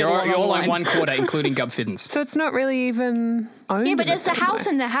 Totally get You're all along on 1/4, including Gub Fiddens. so it's not really even owned. Yeah, but in it's the same house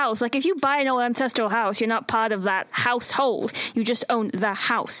way. in the house. Like, if you buy an old ancestral house, you're not part of that household. You just own the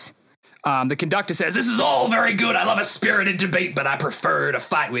house. The conductor says, this is all very good. I love a spirited debate, but I prefer to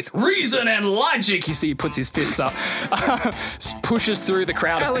fight with reason and logic. You see he puts his fists up, pushes through the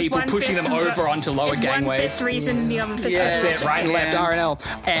crowd of it's people, one pushing them fist over onto lower It's one gangways. fist reason, the other fist That's is it, right and left, R&L.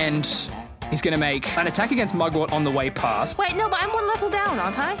 And he's going to make an attack against Mugwort on the way past. Wait, no, but I'm one level down,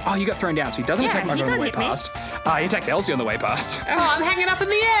 aren't I? Oh, you got thrown down, so he doesn't attack he Mugwort on the way can't hit me. past. He attacks Elsie on the way past. Oh, I'm hanging up in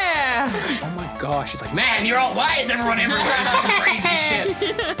the air. Oh my gosh, he's like, man, you're all, why is everyone everywhere? This is crazy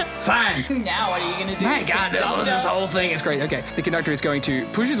shit. Fine. Now what are you going to do? My God, this whole thing is crazy. Okay, the conductor is going to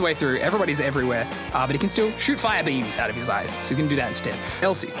push his way through. Everybody's everywhere, but he can still shoot fire beams out of his eyes, so he's going to do that instead.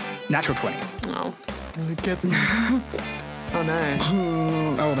 Elsie, natural 20. Oh, it gets me. Oh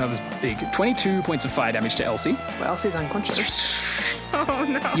no. Oh, that was big. 22 points of fire damage to Elsie. Well, Elsie's unconscious. Oh,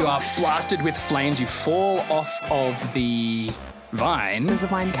 no. You are blasted with flames. You fall off of the vine. Does the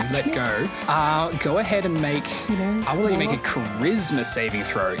vine catch Let me? go. Go ahead and make... I will let you make a charisma saving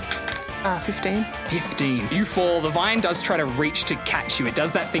throw. 15. 15. You fall. The vine does try to reach to catch you. It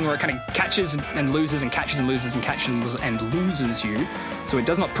does that thing where it kind of catches and loses and catches and loses and catches and loses you. So it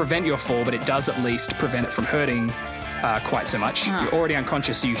does not prevent your fall, but it does at least prevent it from hurting quite so much. You're already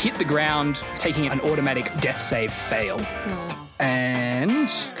unconscious, so you hit the ground, taking an automatic death save fail. And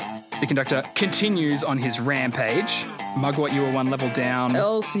the conductor continues on his rampage. Mugwort, you were 1 level down.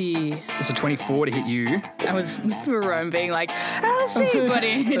 Elsie. It's a 24 to hit you. That was Verone being like, Elsie, but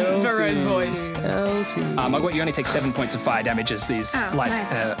in Verone's voice. Elsie. Mugwort, you only take 7 points of fire damage as these light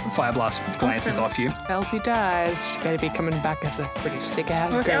nice. fire blast glances off you. Elsie dies. She better be coming back as a pretty sick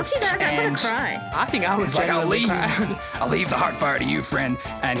ass Well, if Elsie ghost. dies, I'm going And- to cry. I think I was He's like, I'll genuinely leave. crying. I'll leave the heart fire to you, friend.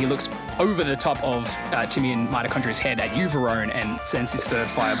 And he looks over the top of Timmy and Mitochondria's head at you, Verone, and sends his third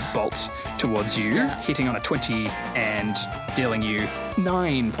fire bolt towards you, hitting on a 20 and dealing you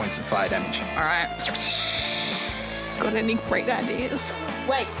 9 points of fire damage. All right. Got any great ideas?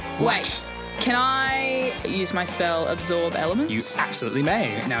 Wait. Can I use my spell Absorb Elements? You absolutely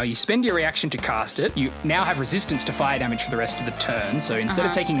may. Now, you spend your reaction to cast it. You now have resistance to fire damage for the rest of the turn. So instead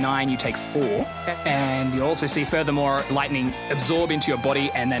of taking 9, you take 4. And you also see, furthermore, lightning absorb into your body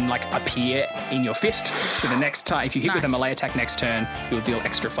and then, like, appear in your fist. So the next time, if you hit with a Nice. melee attack next turn, you'll deal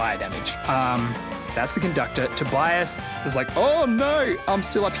extra fire damage. That's the conductor. Tobias is like, oh no, I'm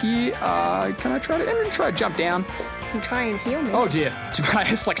still up here. Can I try to? I'm gonna try to jump down. You try and heal me. Oh dear.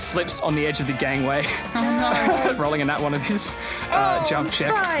 Tobias like slips on the edge of the gangway, rolling in that one of his jump check.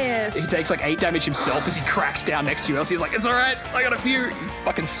 Tobias. He takes like 8 damage himself as he cracks down next to you. Elsie's like, it's all right. I got a few. He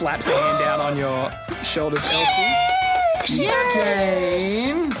fucking slaps a hand down on your shoulders, Elsie.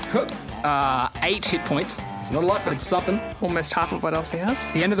 8 hit points. It's not a lot, but it's something. Almost half of what else he has.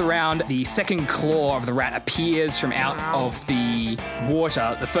 At the end of the round, the second claw of the rat appears from out of the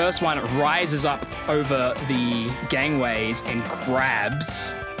water. The first one rises up over the gangways and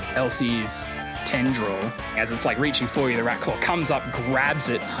grabs Elsie's tendril. As it's like reaching for you, the rat claw comes up, grabs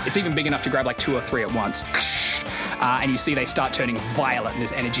it. It's even big enough to grab like 2 or 3 at once. And you see they start turning violet, and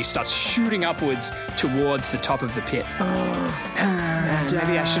this energy starts shooting upwards towards the top of the pit.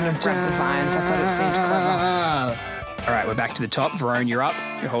 Maybe I shouldn't have grabbed the vines. I thought it seemed clever. All right, we're back to the top. Verone, you're up.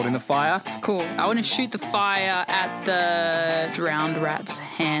 You're holding the fire. Cool. I want to shoot the fire at the drowned rat's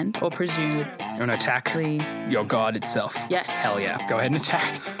hand, or presume. You want to attack your god itself? Yes. Hell yeah. Go ahead and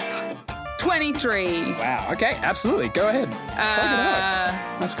attack. 23. Wow. Okay, absolutely. Go ahead. Fuck it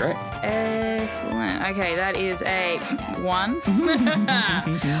up. That's great. Excellent. Okay, that is a 1.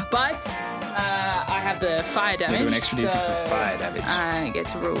 But I have the fire damage. Do an extra d6 of fire damage. I get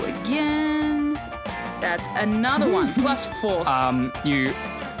to roll again. That's another 1, plus 4. You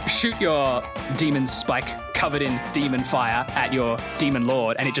shoot your demon spike covered in demon fire at your demon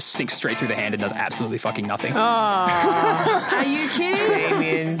lord, and it just sinks straight through the hand and does absolutely fucking nothing. Are you kidding?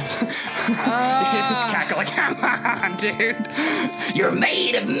 Damien. It's cackling. Come on, dude. You're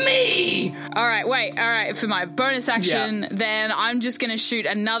made of me. All right. For my bonus action, then I'm just going to shoot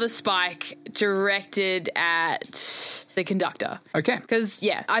another spike directed at the conductor. Okay. Because,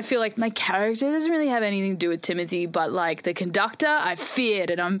 I feel like my character doesn't really have anything to do with Timothy, but, like, the conductor, I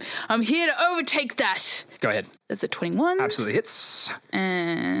feared, and I'm here to overtake that. Go ahead. That's a 21. Absolutely hits.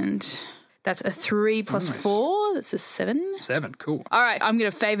 And that's a 3 plus 4. That's a 7. 7. Cool. All right, I'm going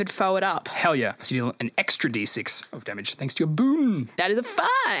to favored forward up. Hell yeah. So you deal an extra d6 of damage thanks to your boon. That is a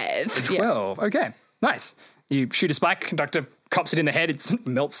 5. 12. Yeah. Okay. Nice. You shoot a spike, conductor cops it in the head, it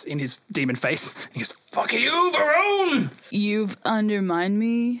melts in his demon face. He goes, fuck you, Verone! You've undermined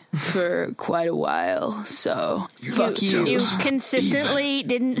me for quite a while, so fuck you. You consistently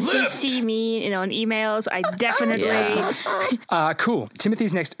didn't CC me, in emails. I definitely... Cool.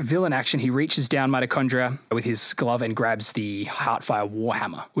 Timothy's next villain action, he reaches down Mitochondria with his glove and grabs the Heartfire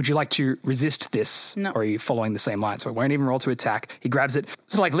Warhammer. Would you like to resist this? No. Or are you following the same line? So it won't even roll to attack. He grabs it,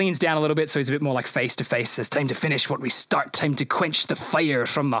 sort of like leans down a little bit, so he's a bit more like face to face. Says, time to finish what we start, time to quench the fire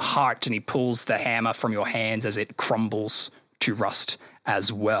from the heart. And he pulls the hammer from your hands as it crumbles to rust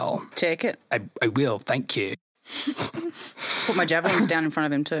as well. Take it. I will, thank you. Put my javelins down in front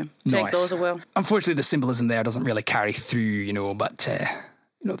of him too. Take Nice. those as well. Unfortunately, the symbolism there doesn't really carry through, but,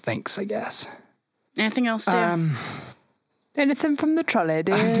 thanks, I guess. Anything else, dear? Anything from the trolley,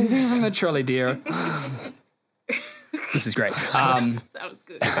 dear? From the trolley, dear. This is great. That was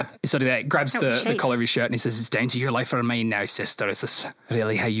good. He sort of grabs the collar of his shirt and he says, it's down to your life or mine now, sister. Is this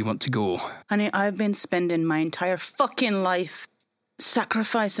really how you want to go? Honey, I've been spending my entire fucking life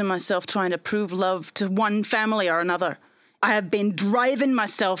sacrificing myself trying to prove love to one family or another. I have been driving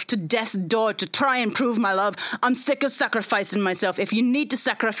myself to death's door to try and prove my love. I'm sick of sacrificing myself. If you need to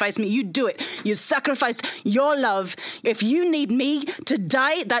sacrifice me, you do it. You sacrificed your love. If you need me to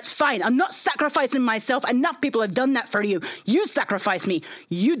die, that's fine. I'm not sacrificing myself. Enough people have done that for you. You sacrifice me.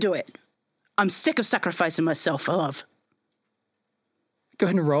 You do it. I'm sick of sacrificing myself for love. Go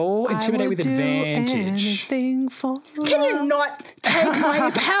ahead and roll. Intimidate with advantage. Anything for Can you not take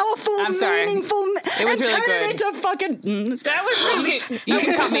my powerful, I'm sorry. meaningful, It was and really turn it good. into fucking... That was really good. You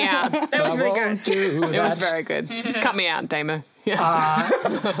can cut me out. That was really good. It was very good. Cut me out, Damo. Yeah.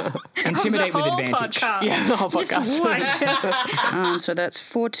 Intimidate with advantage. Yeah, the whole podcast. So that's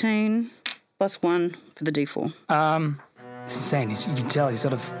 14 plus 1 for the D4. It's insane. You can tell he's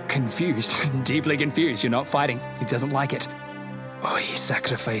sort of confused, deeply confused. You're not fighting. He doesn't like it. Oh, he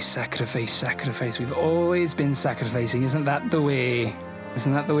sacrifice. We've always been sacrificing. Isn't that the way?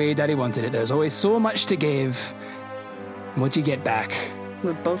 Isn't that the way Daddy wanted it? There's always so much to give. What do you get back?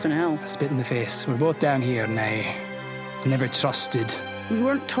 We're both in hell. A spit in the face. We're both down here now. I never trusted We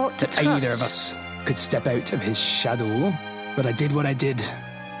weren't taught to that trust. either of us could step out of his shadow. But I did what I did.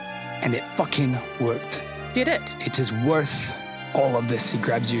 And it fucking worked. Did it? It is worth all of this. He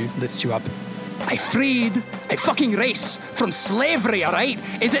grabs you, lifts you up. I freed a fucking race from slavery, all right?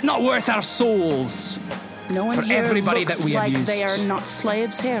 Is it not worth our souls? No one For here everybody looks that we like abused. they are not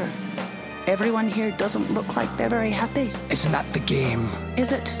slaves here. Everyone here doesn't look like they're very happy. Isn't that the game?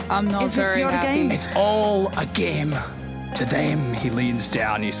 Is it? I'm not Is this very your happy. game? It's all a game to them. He leans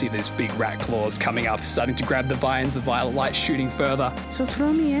down. You see these big rat claws coming up, starting to grab the vines, the violet light shooting further. So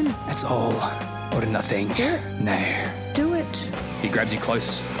throw me in. It's all or nothing. Do it. No. Do it. He grabs you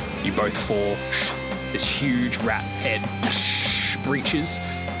close. You both fall. This huge rat head breaches.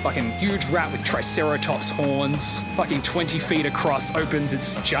 Fucking huge rat with triceratops horns. Fucking 20 feet across opens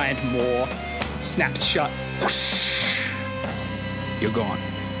its giant maw. snaps shut. Whoosh. You're gone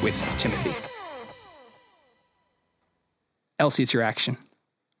with Timothy. Elsie, it's your action.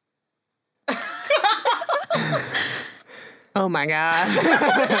 Oh my God.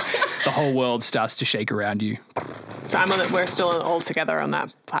 The whole world starts to shake around you. So we're still all together on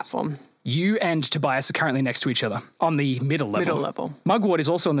that platform. You and Tobias are currently next to each other on the middle level. Mugwort is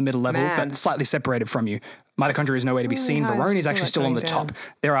also on the middle level, but slightly separated from you. Mitochondria is nowhere to be seen. Varone is actually still on the top.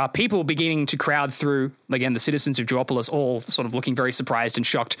 There are people beginning to crowd through, again, the citizens of Duopolis, all sort of looking very surprised and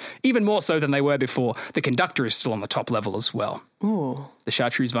shocked, even more so than they were before. The conductor is still on the top level as well. Ooh. The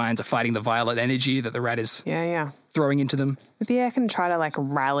chartreuse vines are fighting the violet energy that the rat is throwing into them. Maybe I can try to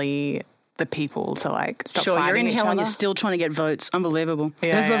rally the people to stop sure, fighting you're in each hell and other. you're still trying to get votes. Unbelievable.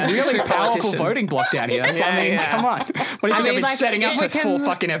 There's a really powerful voting block down here. Come on. What do you think I've been setting up for 4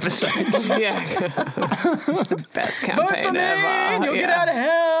 fucking episodes? Yeah. It's the best campaign Vote for me ever. and you'll get out of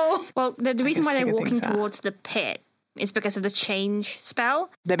hell. Well, the reason why they're figure walking things out. towards the pit is because of the change spell.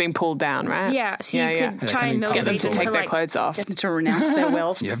 They're being pulled down, right? Yeah, so you could try and Get them motivate to them take their clothes off. Get them to renounce their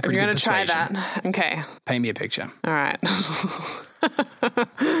wealth. You have We're pretty going good to try persuasion. that. Okay. Paint me a picture. All right.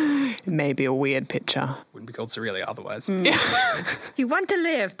 It may be a weird picture. Wouldn't be called Cerealia otherwise. If you want to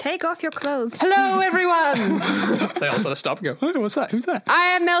live, take off your clothes. Hello, everyone. They all sort of stop and go, oh, what's that? Who's that? I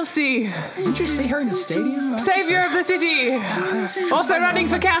am Elsie, Did you see her in the stadium? savior of the city. Also running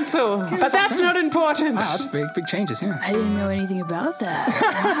for council, but that's not important. Wow, that's big changes, yeah. I didn't know anything about that.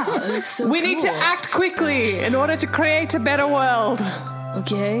 Wow, that's so We need to act quickly in order to create a better world.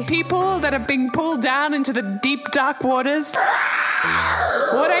 Okay. People that are being pulled down into the deep, dark waters.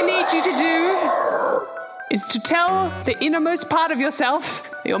 What I need you to do is to tell the innermost part of yourself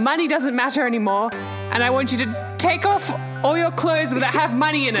that your money doesn't matter anymore, and I want you to take off all your clothes that have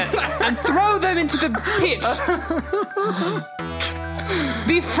money in it and throw them into the pit.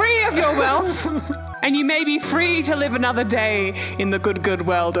 Be free of your wealth, and you may be free to live another day in the good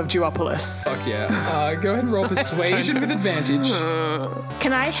world of Duopolis. Fuck yeah. Go ahead and roll persuasion with advantage.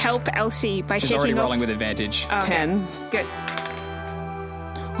 Can I help Elsie by She's taking already off? rolling with advantage. 10. Good.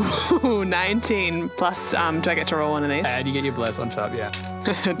 Ooh, 19 plus, do I get to roll one of these? And you get your bless on top, yeah.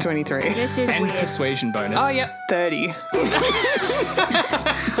 23. This is And weird. persuasion bonus. Oh, yep. 30.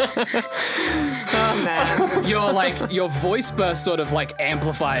 Oh, man. Your voice burst sort of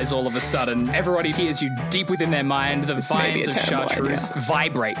amplifies all of a sudden. Everybody hears you deep within their mind. The may be vines a of terrible chartreuse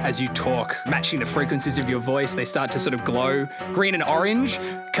vibrate as you talk, matching the frequencies of your voice. They start to sort of glow green and orange.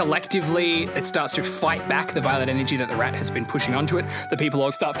 Collectively, it starts to fight back the violet energy that the rat has been pushing onto it. The people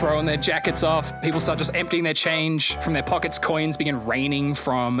all start throwing their jackets off. People start just emptying their change from their pockets. Coins begin raining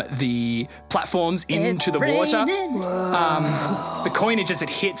from the platforms into the water. The coinage as it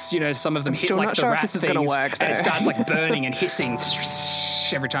hits, some of them hit still like not the sure if rat this is things, gonna work, and it though. starts burning and hissing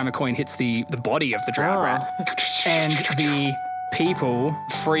every time a coin hits the body of the drowned rat. And the people,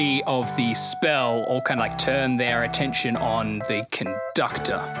 free of the spell, all kind of turn their attention on the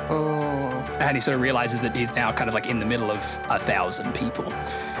conductor. And he sort of realizes that he's now kind of in the middle of 1,000 people.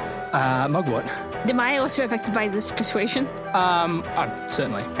 Mugwort. Am I also affected by this persuasion?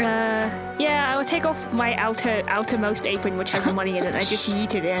 Certainly. Yeah, I will take off my outermost apron, which has the money in it. I just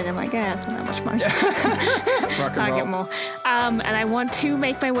yeet it in. I'm like, that's not that much money. Rock and I'll roll. get more. And I want to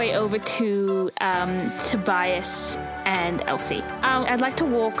make my way over to Tobias and Elsie. I'd like to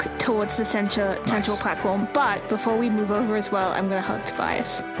walk towards the central platform, but before we move over as well, I'm going to hug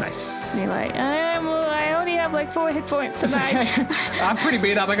Tobias. Nice. Be like, I only have 4 hit points. And I'm pretty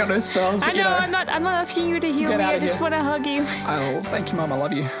beat up. I got no spells. But, I know, I'm not asking you to heal Get me. out I of just here. want to hug you. Oh, thank you, Mum. I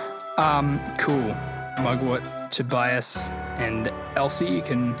love you. Cool. Mugwort, Tobias, and Elsie, you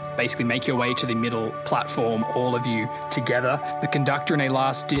can basically make your way to the middle platform, all of you together. The conductor, in a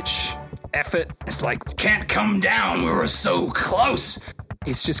last-ditch effort, is can't come down. We were so close.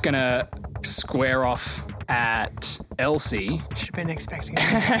 He's just going to square off at Elsie. Should have been expecting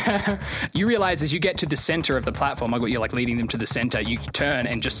this. You realize as you get to the center of the platform, you're leading them to the center, you turn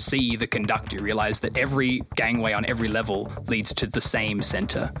and just see the conductor. You realize that every gangway on every level leads to the same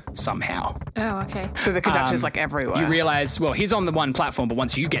center somehow. Oh, okay. So the conductor's everywhere. You realize, he's on the one platform, but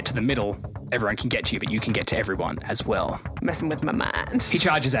once you get to the middle, everyone can get to you, but you can get to everyone as well. Messing with my mind. He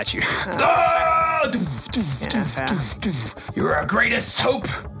charges at you. Yeah, fair. You're our greatest hope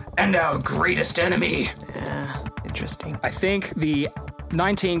and our greatest enemy. Yeah, interesting. I think the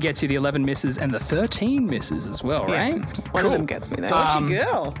 19 gets you, the 11 misses, and the 13 misses as well, right? One of them gets me there. Dodgy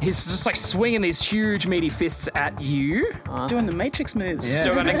girl. He's just like swinging these huge meaty fists at you. Doing the Matrix moves. Yeah.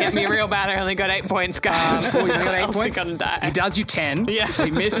 Still gonna get me real bad. I only got 8 points, guys. You got 8 I'm points. gonna die. He does you 10. Yeah. So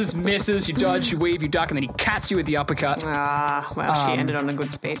he misses, you dodge, you weave, you duck, and then he cats you with the uppercut. Well, she ended on a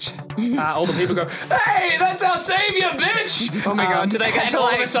good speech. All the people go, "Hey, that's our savior, bitch!" Oh my God, do they get and to all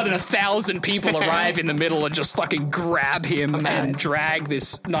of like... a sudden 1,000 people arrive in the middle and just fucking grab him and drag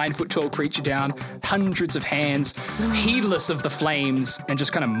this 9-foot-tall creature down. Hundreds of hands, heedless of the flames, and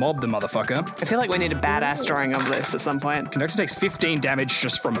just kind of mob the motherfucker. I feel like we need a badass drawing of this at some point. Conductor takes 15 damage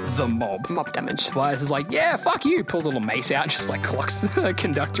just from the mob. Mob damage. Tobias is like, "Yeah, fuck you." Pulls a little mace out and just like clocks the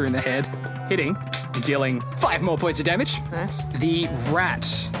conductor in the head, hitting, dealing 5 more points of damage. Nice. The rat.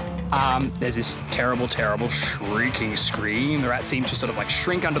 There's this terrible, terrible shrieking scream. The rat seemed to sort of like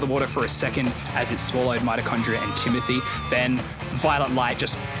shrink under the water for a second as it swallowed Mitochondria and Timothy. Then violet light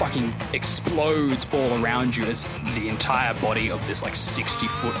just fucking explodes all around you as the entire body of this like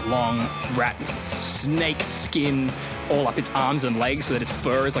 60-foot long rat, snake skin all up its arms and legs so that its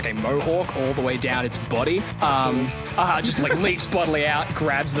fur is like a mohawk all the way down its body. Just like leaps bodily out,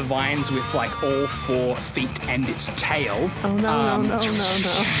 grabs the vines with like all 4 feet and its tail. Oh no.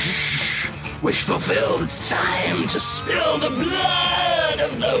 Wish fulfilled, it's time to spill the blood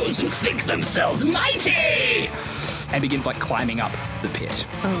of those who think themselves mighty! And begins like climbing up the pit.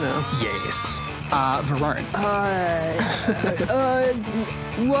 Oh no. Yes. Verone.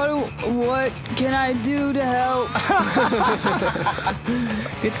 What can I do to help?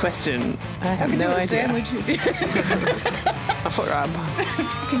 Good question. I have no idea.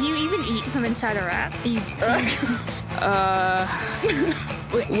 Can you even eat from inside a rat?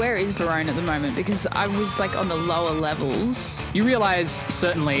 Where is Verone at the moment? Because I was like on the lower levels. You realize,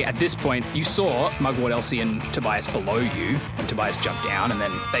 certainly at this point, you saw Mugwort, Elsie, and Tobias below you, and Tobias jumped down, and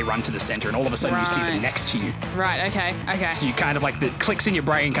then they run to the center, and all of a sudden you see them Right. next to you. Right, okay. So you kind of like, the clicks in your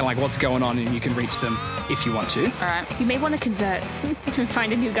brain, kind of like what's going on, and you can reach them if you want to. All right. You may want to convert and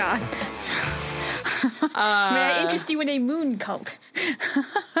find a new god. May I interest you in a moon cult?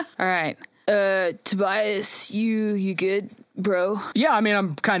 All right. Tobias, you good, bro? Yeah, I mean,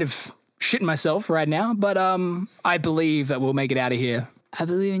 I'm kind of shitting myself right now, but I believe that we'll make it out of here. I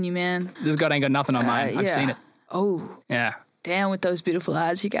believe in you, man. This god ain't got nothing on mine. I've yeah. seen it. Oh, Yeah. damn, with those beautiful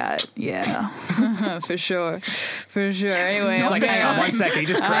eyes you got. Yeah, for sure. Anyway, He's like, okay. hang on 1 second. He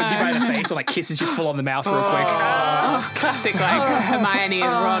just grabs you by the face and like kisses you full on the mouth real quick. Classic, like Hermione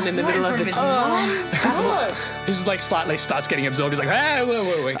and Ron in the middle of the This is like slightly starts getting absorbed. He's like, hey,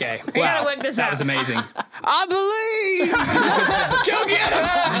 whoa, okay. Wow, gotta work this that out. was amazing. I believe. Go get him!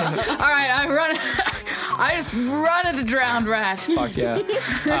 All right, I just run at the drowned rat. Fuck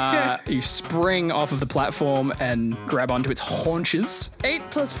yeah. You spring off of the platform and grab onto its haunches. 8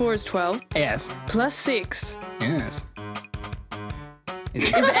 + 4 is 12. Yes. Plus 6 Yes.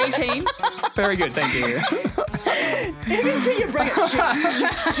 is 18. Very good, thank you.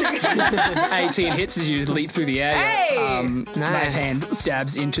 18 hits as you leap through the air. Hey! Knife Nice. hand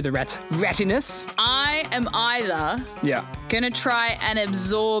stabs into the rattiness. I am either Yeah. gonna try and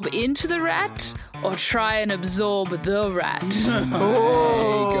absorb into the rat or try and absorb the rat.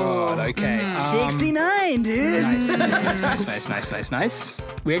 Oh my god, okay. 69, dude. Nice.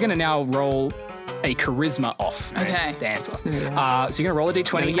 We're going to now roll a charisma off. right? Okay. Dance off. So you're going to roll a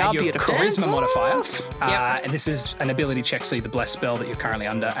d20 y'all and your beautiful. charisma Dance modifier. off. And this is an ability check, so the blessed spell that you're currently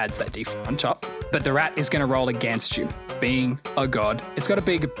under adds that d4 on top. But the rat is going to roll against you. Being a god, it's got a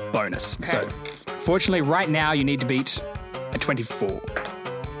big bonus. So fortunately, right now, you need to beat a 24.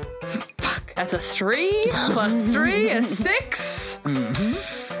 That's a 3 plus 3 is 6.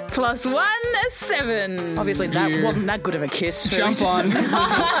 Plus 1 is 7. Obviously, that wasn't that good of a kiss. really. Jump on.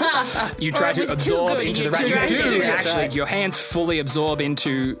 You try it to was too absorb good, into you the rat. You tried do to. actually. Your hands fully absorb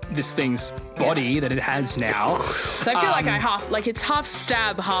into this thing's body that it has now. So I feel like it's half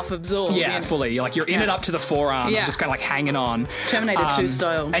stab, half absorb. Yeah, fully. You're in it up to the forearms, Yeah. just kind of like hanging on. Terminator 2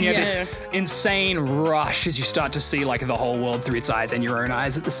 style. And you have Yeah. this insane rush as you start to see like the whole world through its eyes and your own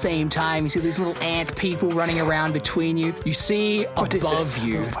eyes at the same time. You see these little ant people running around between you. You see above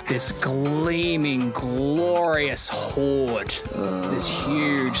you this gleaming, glorious horde, this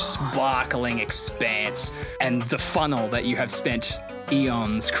huge, sparkling expanse, and the funnel that you have spent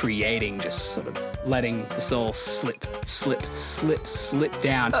eons creating, just sort of letting the soul slip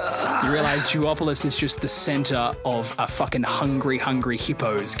down. You realize Duopolis is just the center of a fucking hungry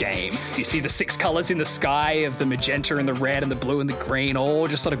hippos game. You see the 6 colors in the sky of the magenta and the red and the blue and the green, all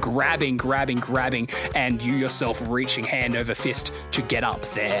just sort of grabbing, and you yourself reaching hand over fist to get up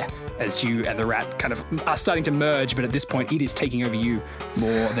there as you and the rat kind of are starting to merge, but at this point it is taking over you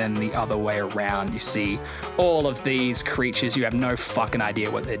more than the other way around. You see all of these creatures, you have no fucking idea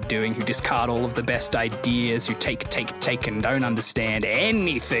what they're doing, who discard all of the best ideas, who take and don't understand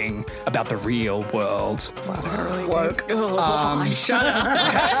anything about the real world. Woke. Shut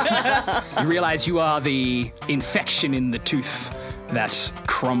up. You realize you are the infection in the tooth that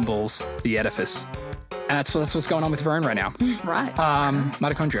crumbles the edifice. And that's what's going on with Vern right now. Right.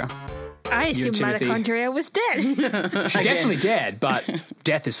 Mitochondria. I assumed Timothy. Mitochondria was dead. She's definitely dead, but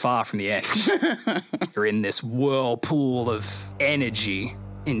death is far from the end. You're in this whirlpool of energy,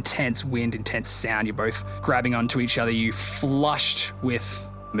 intense wind, intense sound. You're both grabbing onto each other. You flushed with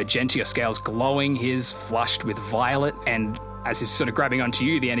magenta, your scales glowing. His flushed with violet. And as he's sort of grabbing onto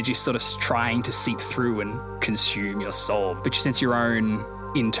you, the energy's sort of trying to seep through and consume your soul. But you sense your own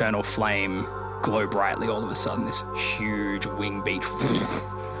internal flame glow brightly all of a sudden. This huge wing beat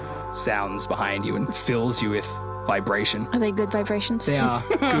sounds behind you and fills you with vibration. Are they good vibrations? They are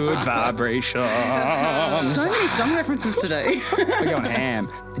good vibrations. So many song references today. We're going ham.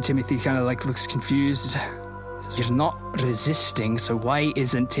 Timothy kind of like looks confused. You're not resisting, so why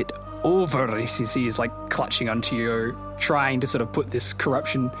isn't it over? He's like clutching onto you, trying to sort of put this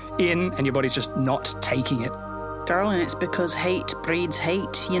corruption in, and your body's just not taking it. Darling, it's because hate breeds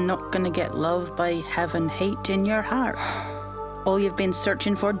hate. You're not going to get love by having hate in your heart. All you've been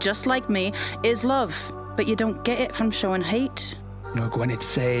searching for, just like me, is love. But you don't get it from showing hate. No, Gwyneth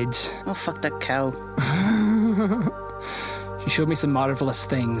said. Oh, fuck that cow. She showed me some marvelous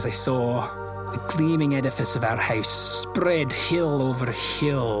things. I saw the gleaming edifice of our house spread hill over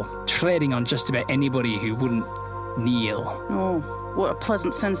hill, treading on just about anybody who wouldn't kneel. Oh, what a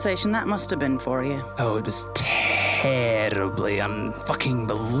pleasant sensation that must have been for you. Oh, it was terribly, unfucking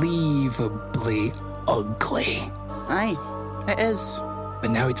believably ugly. Aye, it is.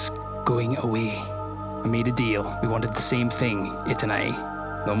 But now it's going away. I made a deal. We wanted the same thing, it and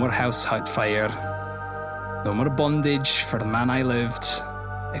I. No more house fire. No more bondage for the man I lived.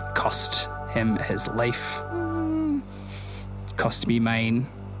 It cost him his life. It cost me mine.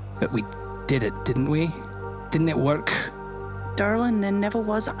 But we did it, didn't we? Didn't it work? Darling, there never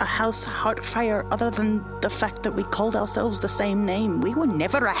was a house heart fire other than the fact that we called ourselves the same name. We were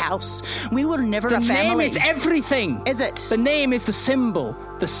never a house. We were never a family. The name is everything. Is it? The name is the symbol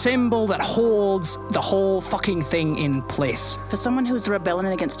that holds the whole fucking thing in place. For someone who's rebelling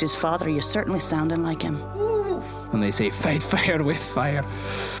against his father, you're certainly sounding like him. When they say fight fire with fire.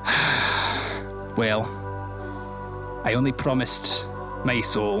 Well, I only promised my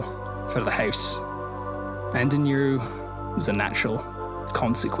soul for the house. And in you was a natural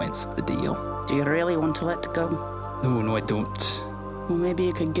consequence of the deal. Do you really want to let it go? No, I don't. Well, maybe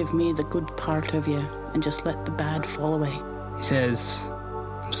you could give me the good part of you and just let the bad fall away. He says,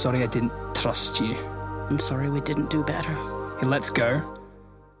 I'm sorry I didn't trust you. I'm sorry we didn't do better. He lets go.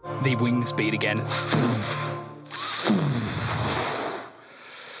 The wings beat again.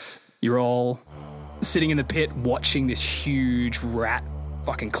 You're all sitting in the pit watching this huge rat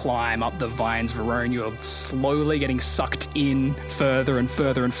fucking climb up the vines. Verone, you're slowly getting sucked in further and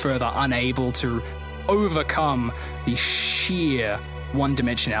further and further, unable to overcome the sheer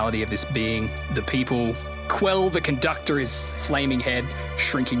one-dimensionality of this being. The people quell the conductor, his flaming head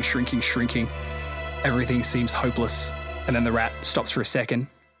shrinking. Everything seems hopeless. And then the rat stops for a second,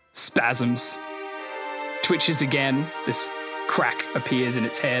 spasms, twitches again. This crack appears in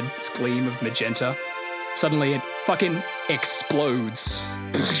its head, this gleam of magenta. Suddenly it fucking explodes.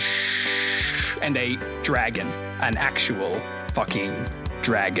 And a dragon, an actual fucking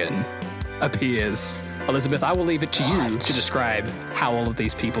dragon, appears. Elizabeth, I will leave it to you to describe how all of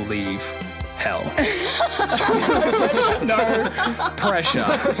these people leave hell. No pressure.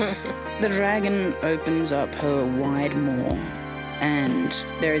 The dragon opens up her wide maw, and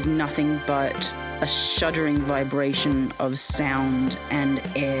there is nothing but a shuddering vibration of sound and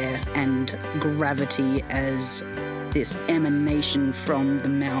air and gravity as this emanation from the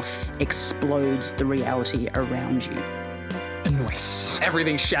mouth explodes the reality around you. Nice.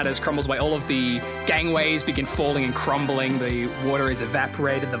 Everything shatters, crumbles away. All of the gangways begin falling and crumbling. The water is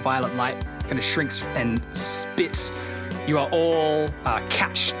evaporated. The violet light kind of shrinks and spits. You are all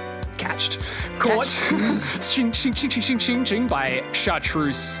caught, shing, shing, shing, shing, shing, shing, shing, by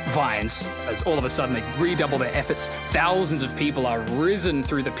chartreuse vines. As all of a sudden they redouble their efforts. Thousands of people are risen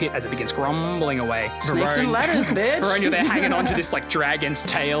through the pit as it begins crumbling away. Snakes and ladders, bitch. Verone, you're there hanging onto this like dragon's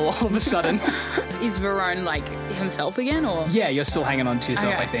tail all of a sudden. Is Verone like himself again, or? Yeah, you're still hanging on to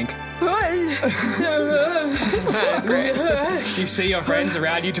yourself, Okay. I think. Great. You see your friends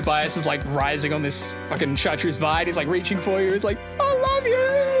around you. Tobias is like rising on this fucking chartreuse vine. He's like reaching for you. He's like, I love you.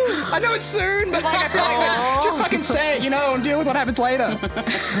 I know it's soon, but like I feel like just fucking say it, and deal with what happens later.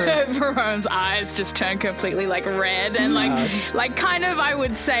 Verone's eyes just turn completely like red and like kind of, I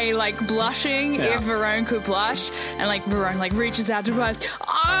would say, like blushing if Verone could blush, and like Verone like reaches out to Tobias.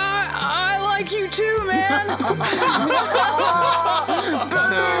 I like you too, man.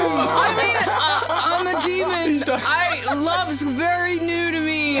 I mean, I'm a demon. Love's very new to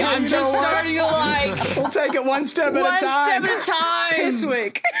me. I'm just starting to like. We'll take it one step at a time. One step at a time. This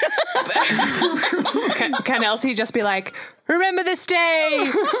week. Can Elsie just be like, remember this day.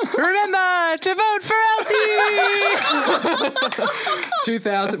 Remember to vote for Elsie.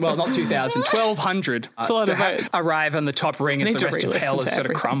 2,000, well, not 2,000, 1,200 arrive on the top ring as the rest of hell has sort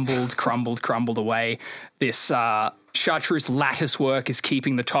of crumbled away. This chartreuse lattice work is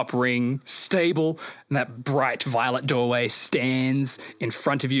keeping the top ring stable, and that bright violet doorway stands in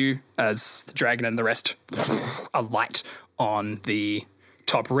front of you as the dragon and the rest alight on the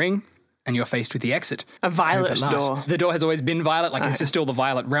top ring. And you're faced with the exit. A violet door. The door has always been violet, like this is still the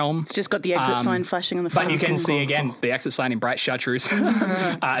violet realm. It's just got the exit sign flashing on the front. But you can see again the exit sign in bright chartreuse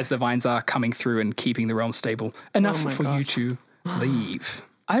as the vines are coming through and keeping the realm stable enough for you to leave.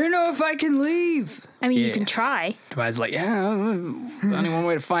 I don't know if I can leave. I mean, you can try. Tobias is like, only one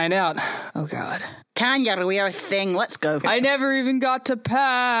way to find out. Oh, God. Can you? We are a thing. Let's go. I never even got to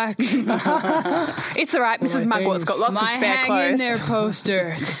pack. It's all right. Mrs. Mugwort's got lots of spare hang clothes. in there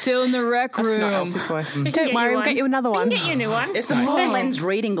poster. It's still in the rec room. That's not Elsie's voice. Don't worry, we'll get you another one. We can get you a new one. It's the full lens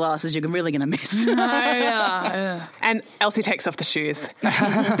reading glasses you're really going to miss. Yeah. And Elsie takes off the shoes.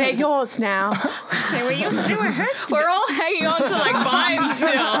 They're yours now. They were hers. We're all hanging on to like vines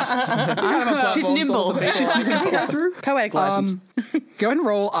still. She's nimble. Poetic license. Go ahead and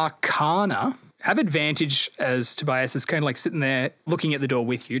roll Arcana. Have advantage as Tobias is kind of like sitting there looking at the door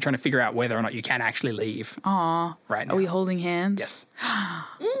with you, trying to figure out whether or not you can actually leave. Aw. Right now. Are we holding hands? Yes.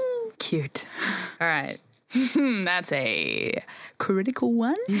 Cute. All right. That's a critical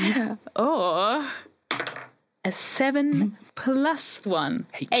one. Yeah. Or a 7 plus 1.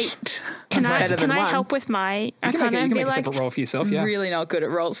 8. Can better than I one. help with my You can Arcana make and be a like, separate roll for yourself, yeah. Really not good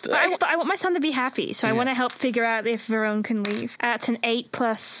at rolls today. but I want my son to be happy, so I want to Yes. help figure out if Verone can leave. That's an 8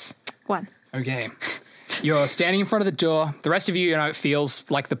 plus 1. Okay. You're standing in front of the door. The rest of you, it feels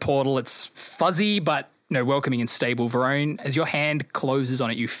like the portal. It's fuzzy, but welcoming and stable. Verone, as your hand closes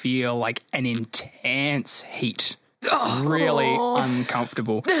on it, you feel like an intense heat. Really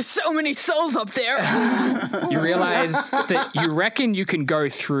uncomfortable. There's so many souls up there. You realize that you reckon you can go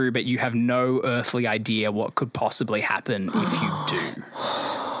through, but you have no earthly idea what could possibly happen if you do.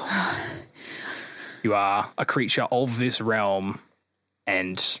 You are a creature of this realm,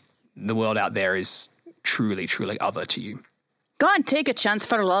 and the world out there is truly, truly other to you. Go and take a chance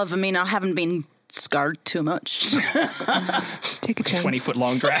for love. I mean, I haven't been scarred too much. Take a chance. 20-foot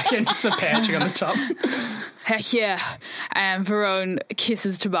long dragon just perching on the top. Heck yeah. And Verone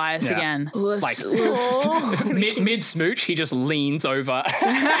kisses Tobias Yeah. again. Like mid smooch, he just leans over.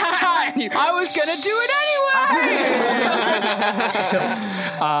 I was gonna do it anyway. Tilts.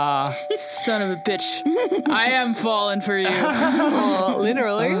 Son of a bitch. I am falling for you.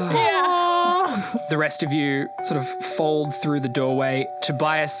 Literally. The rest of you sort of fold through the doorway.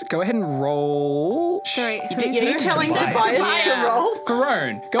 Tobias, go ahead and roll. Sorry, You're telling Tobias to roll?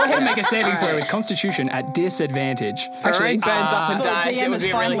 Garone, go ahead and make a saving throw with Constitution at disadvantage. Actually, burns up and The dies. DM It would has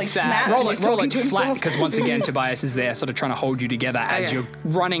be finally really sad. snapped. roll He's it talking to flat, himself. because once again, Tobias is there sort of trying to hold you together as you're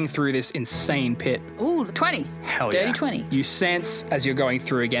running through this insane pit. Ooh, 20. Hell Dirty yeah. 20. You sense as you're going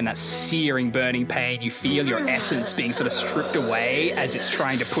through again that searing, burning pain. You feel your essence being sort of stripped away as it's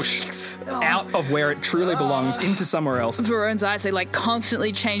trying to push out of where it truly belongs into somewhere else. Verone's eyes are like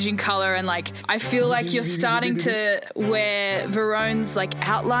constantly changing color, and like I feel like you're starting to where Verone's like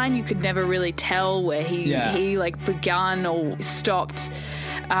outline you could never really tell where he like begun or stopped.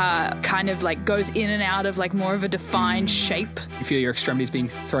 Kind of like goes in and out of like more of a defined shape. You feel your extremities being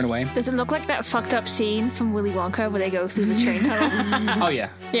thrown away. Does it look like that fucked up scene from Willy Wonka where they go through the train tunnel? Oh, yeah.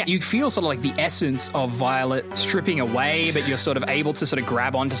 Yeah. You feel sort of like the essence of Violet stripping away, but you're sort of able to sort of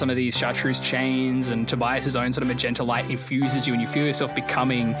grab onto some of these chartreuse chains, and Tobias's own sort of magenta light infuses you, and you feel yourself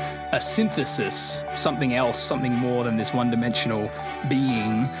becoming a synthesis, something else, something more than this one-dimensional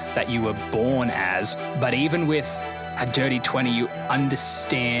being that you were born as. But even with a dirty 20, you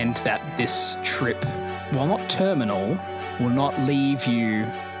understand that this trip, while not terminal, will not leave you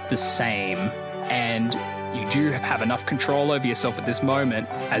the same. And you do have enough control over yourself at this moment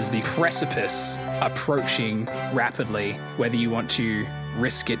as the precipice approaching rapidly, whether you want to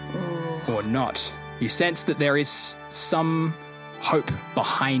risk it or not. You sense that there is some hope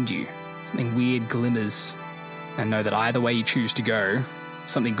behind you. Something weird glimmers and know that either way you choose to go,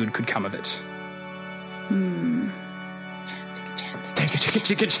 something good could come of it.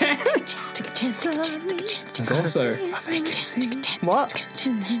 Take a chance. There's also a vacancy. What?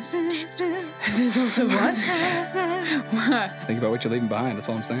 There's also what? Think about what you're leaving behind. That's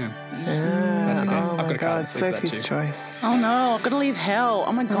all I'm saying. That's okay. Oh I've got my a card God, to sleep for that Sophie's too. choice. Oh no, I've got to leave hell.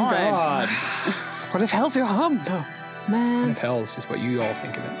 Oh my God. God. What if hell's your home? No. What Man. if hell's just what you all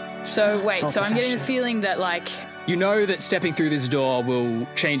think of it? So wait, It's so all I'm getting the perception. feeling that like, You know that stepping through this door will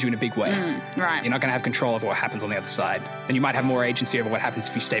change you in a big way. right. You're not going to have control over what happens on the other side. And you might have more agency over what happens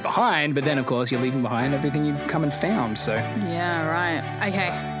if you stay behind, but then, of course, you're leaving behind everything you've come and found, so... Yeah, right. Okay.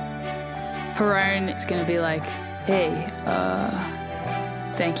 Perone is going to be like, hey,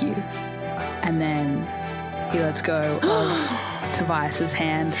 thank you. And then he lets go of Tobias's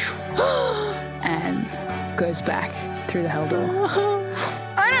hand and goes back through the hell door.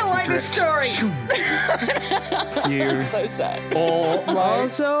 I don't like this story. You So sad. all...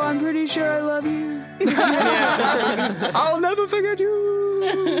 Also, I'm pretty sure I love you. I'll never forget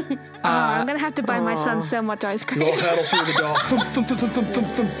you! I'm going to have to buy my son so much ice cream. You all hurtle through the door. Thump, thump, thump, thump,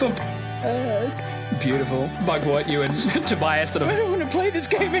 thump, thump, thump, thump. Beautiful. Mugwort, you and Tobias sort of... I don't want to play this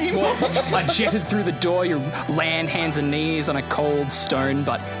game anymore. are jetted through the door. You land hands and knees on a cold stone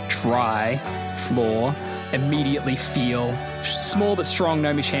but dry floor. Immediately feel small but strong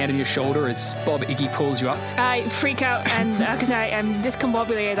gnomish hand on your shoulder as Bob Iggy pulls you up. I freak out and because I am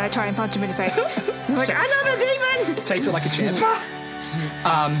discombobulated, I try and punch him in the face. I'm like, another demon! Takes it like a champ.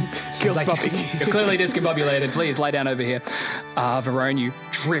 Kills Bob You're clearly discombobulated. Please lie down over here. Verone, you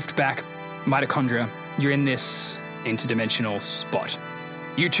drift back. Mitochondria, you're in this interdimensional spot.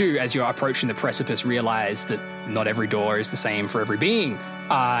 You too, as you're approaching the precipice, realize that not every door is the same for every being.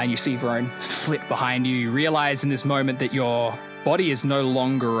 And you see Verone flit behind you. You realize in this moment that your body is no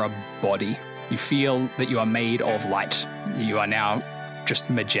longer a body. You feel that you are made of light. You are now just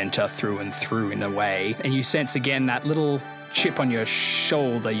magenta through and through in a way. And you sense again that little chip on your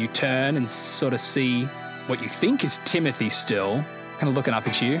shoulder. You turn and sort of see what you think is Timothy still, kind of looking up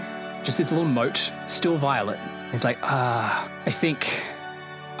at you. Just this little mote, still violet. He's like, I think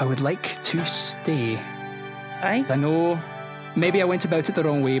I would like to stay. Aye. I know maybe I went about it the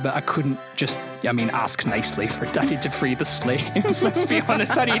wrong way, but I couldn't just, ask nicely for Daddy to free the slaves. Let's be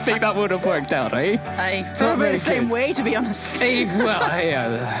honest. How do you think that would have worked out, right? Aye. Probably the same way, to be honest. Hey,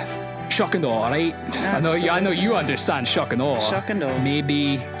 shock and awe, right? I know you understand shock and awe. Shock and awe.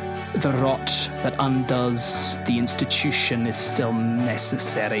 Maybe the rot that undoes the institution is still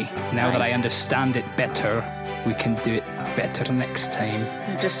necessary. Now that I understand it better, we can do it better next time.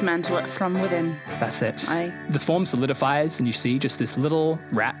 Dismantle it from within. That's it. Aye. The form solidifies and you see just this little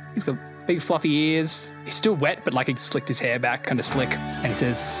rat. He's got big fluffy ears. He's still wet, but like he slicked his hair back, kind of slick. And he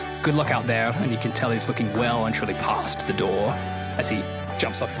says, good luck out there. And you can tell he's looking well and truly past the door as he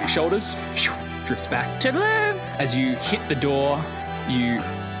jumps off of your shoulders, drifts back. Toodaloo! As you hit the door, you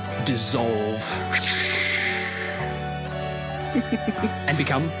dissolve and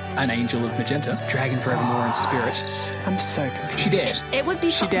become an angel of magenta, dragon forevermore in spirit. I'm so confused. She did. It would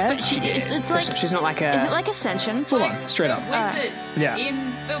be She dead? But She did. It's like, She's not like a... is it like Ascension? Full on, straight up. Wizard Yeah.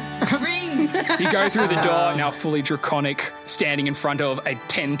 in the rings. You go through the door, now fully draconic, standing in front of a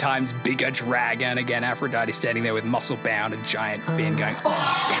 10 times bigger dragon. Again, Aphrodite standing there with muscle bound and giant fin going,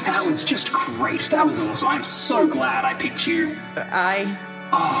 oh, that was just great. That was awesome. I'm so glad I picked you. Aye.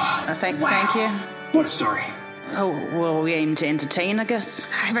 Thank you. What a story. Oh, well, we aim to entertain, I guess.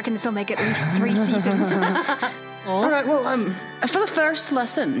 I reckon this will make at least 3 seasons. All right, well, for the first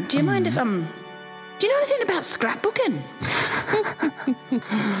lesson, do you mind if, do you know anything about scrapbooking?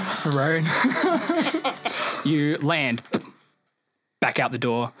 Verone. You land back out the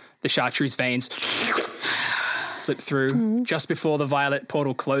door. The chartreuse veins slip through. Just before the violet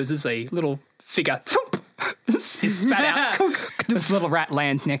portal closes, a little figure is spat out. This little rat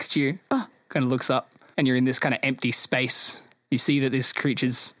lands next to you, kind of looks up, and you're in this kind of empty space. You see that this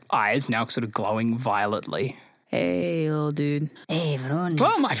creature's eyes now sort of glowing violetly. Hey, little dude. Hey, Verone.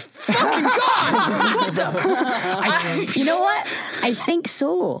 Oh my fucking god! You know what? I think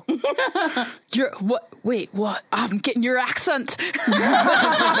so. You're what? Wait, what? I'm getting your accent.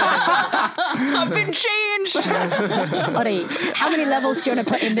 I've been changed. All right. How many levels do you want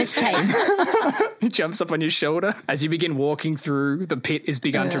to put in this time? He jumps up on your shoulder. As you begin walking through, the pit has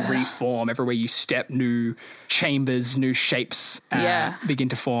begun to reform. Everywhere you step, new chambers, new shapes begin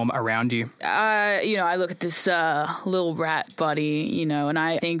to form around you. I look at this little rat buddy, and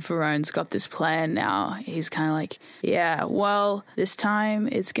I think Verone's got this plan now. He's kind of like, yeah, well, this time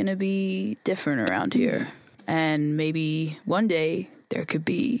it's going to be different around here. And maybe one day there could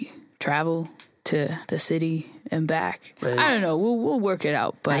be travel to the city and back. I don't know. We'll work it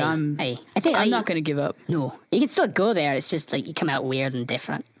out, but I'm not going to give up. No, you can still go there. It's just like you come out weird and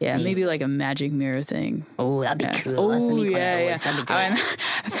different. Yeah, maybe like a magic mirror thing. Oh, that'd be cool. Oh, yeah. That'd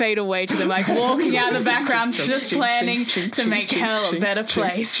be fade away to them, like walking out the background, just planning to make hell a better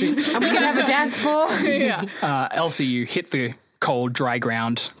place. Are we gonna have a dance floor? Yeah. Elsie, you hit the cold, dry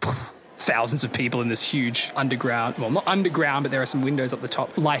ground. Thousands of people in this huge underground, well, not underground, but there are some windows up the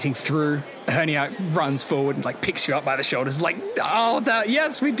top lighting through. Hernia runs forward and like picks you up by the shoulders, like,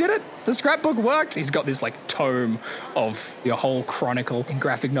 yes, we did it. The scrapbook worked. He's got this like tome of your whole chronicle in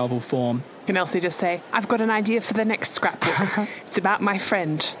graphic novel form. Can Elsie just say, I've got an idea for the next scrapbook. It's about my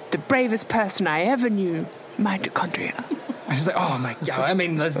friend, the bravest person I ever knew, mitochondria. And she's like, oh my God, I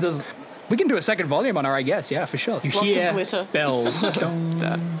mean, there's we can do a second volume on her, I guess. Yeah, for sure. You Lots of glitter. Bells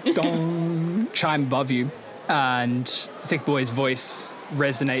dong, chime above you, and Thick Boy's voice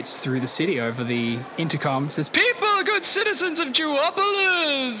resonates through the city over the intercom. It says, people, good citizens of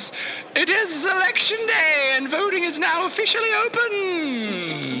Duopolis, it is election day and voting is now officially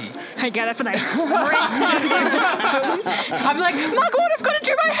open. I get up and I sprint. I'm like, my God, I've got to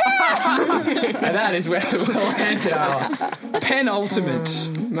do my hair. And that is where we'll end our penultimate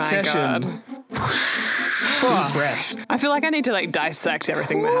session. God. Deep breaths. I feel like I need to like dissect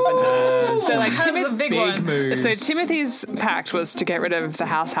everything that happened. So like That's a big one. moves. So Timothy's pact was to get rid of the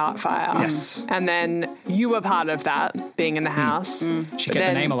house fire. Yes. And then you were part of that, being in the house. She kept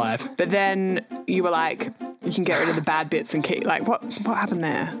the name alive. But then you were like, you can get rid of the bad bits and keep, like, what happened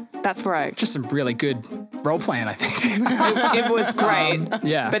there? That's where I... Just some really good role playing, I think. It was great.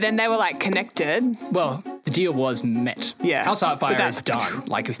 Yeah. But then they were like connected. Well, the deal was met. Yeah. House Heartfire So that's is done.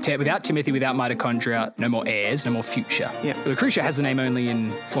 Like without Timothy, without mitochondria, no more heirs, no more future. Yeah. Lucretia has the name only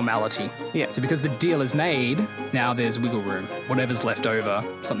in formality. Yeah. So because the deal is made, now there's wiggle room. Whatever's left over,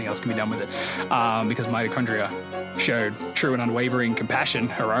 something else can be done with it. Because mitochondria showed true and unwavering compassion,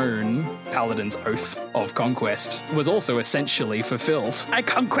 her own paladin's oath of conquest was also essentially fulfilled. I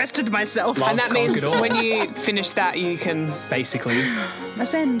conquested myself. Love And that means conquered all. when you finish that, you can... Basically,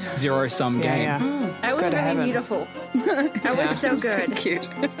 Ascend. zero-sum game. Yeah. I was Go to really heaven. beautiful. I was so good. Cute.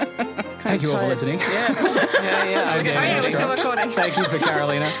 Thank you all for listening. Yeah. I'm Oh, yeah, we're still recording. Thank you for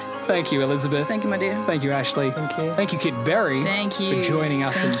Carolina. Thank you, Elizabeth. Thank you, my dear. Thank you, Ashley. Thank you. Thank you, Kid Berry. Thank you. For joining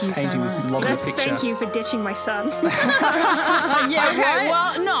us Thank you and so painting this much. lovely Let's picture. thank you for ditching my son. Yeah, okay,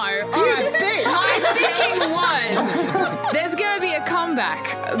 well, no. All right, bitch. My thinking was there's going to be a comeback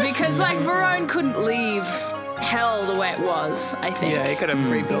because, like, Verone couldn't leave hell the way it was, I think. Yeah, you could have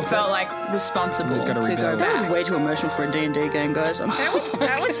rebuilt it. Felt like responsible He's gotta to go rebuild. That back. was way too emotional for a D&D game, guys. I'm sorry.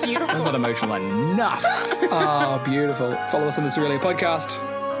 That was beautiful. That was not emotional enough. Oh, beautiful. Follow us on the Cerealia Podcast.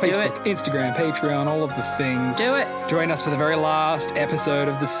 Facebook, Instagram, Patreon, all of the things. Do it. Join us for the very last episode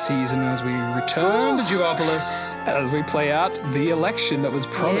of the season as we return to Duopolis as we play out the election that was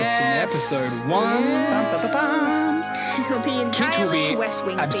promised in Yes. episode 1. It'll be Kit will entirely be West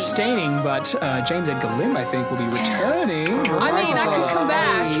Wing themed. abstaining, but James Edgar Lim, I think, will be returning. I mean, I could come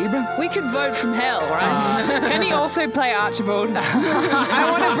back. We could vote from hell, right? Can he also play Archibald?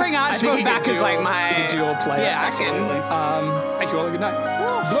 I want to bring Archibald back as like my... dual player. Yeah, I can. Thank you all. Good night.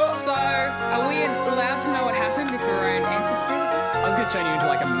 So, are we allowed to know what happened if Verone entered through? I was going to turn you into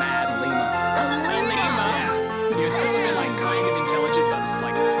like a mad lemur. A lemur. Yeah. You're still a bit like kind of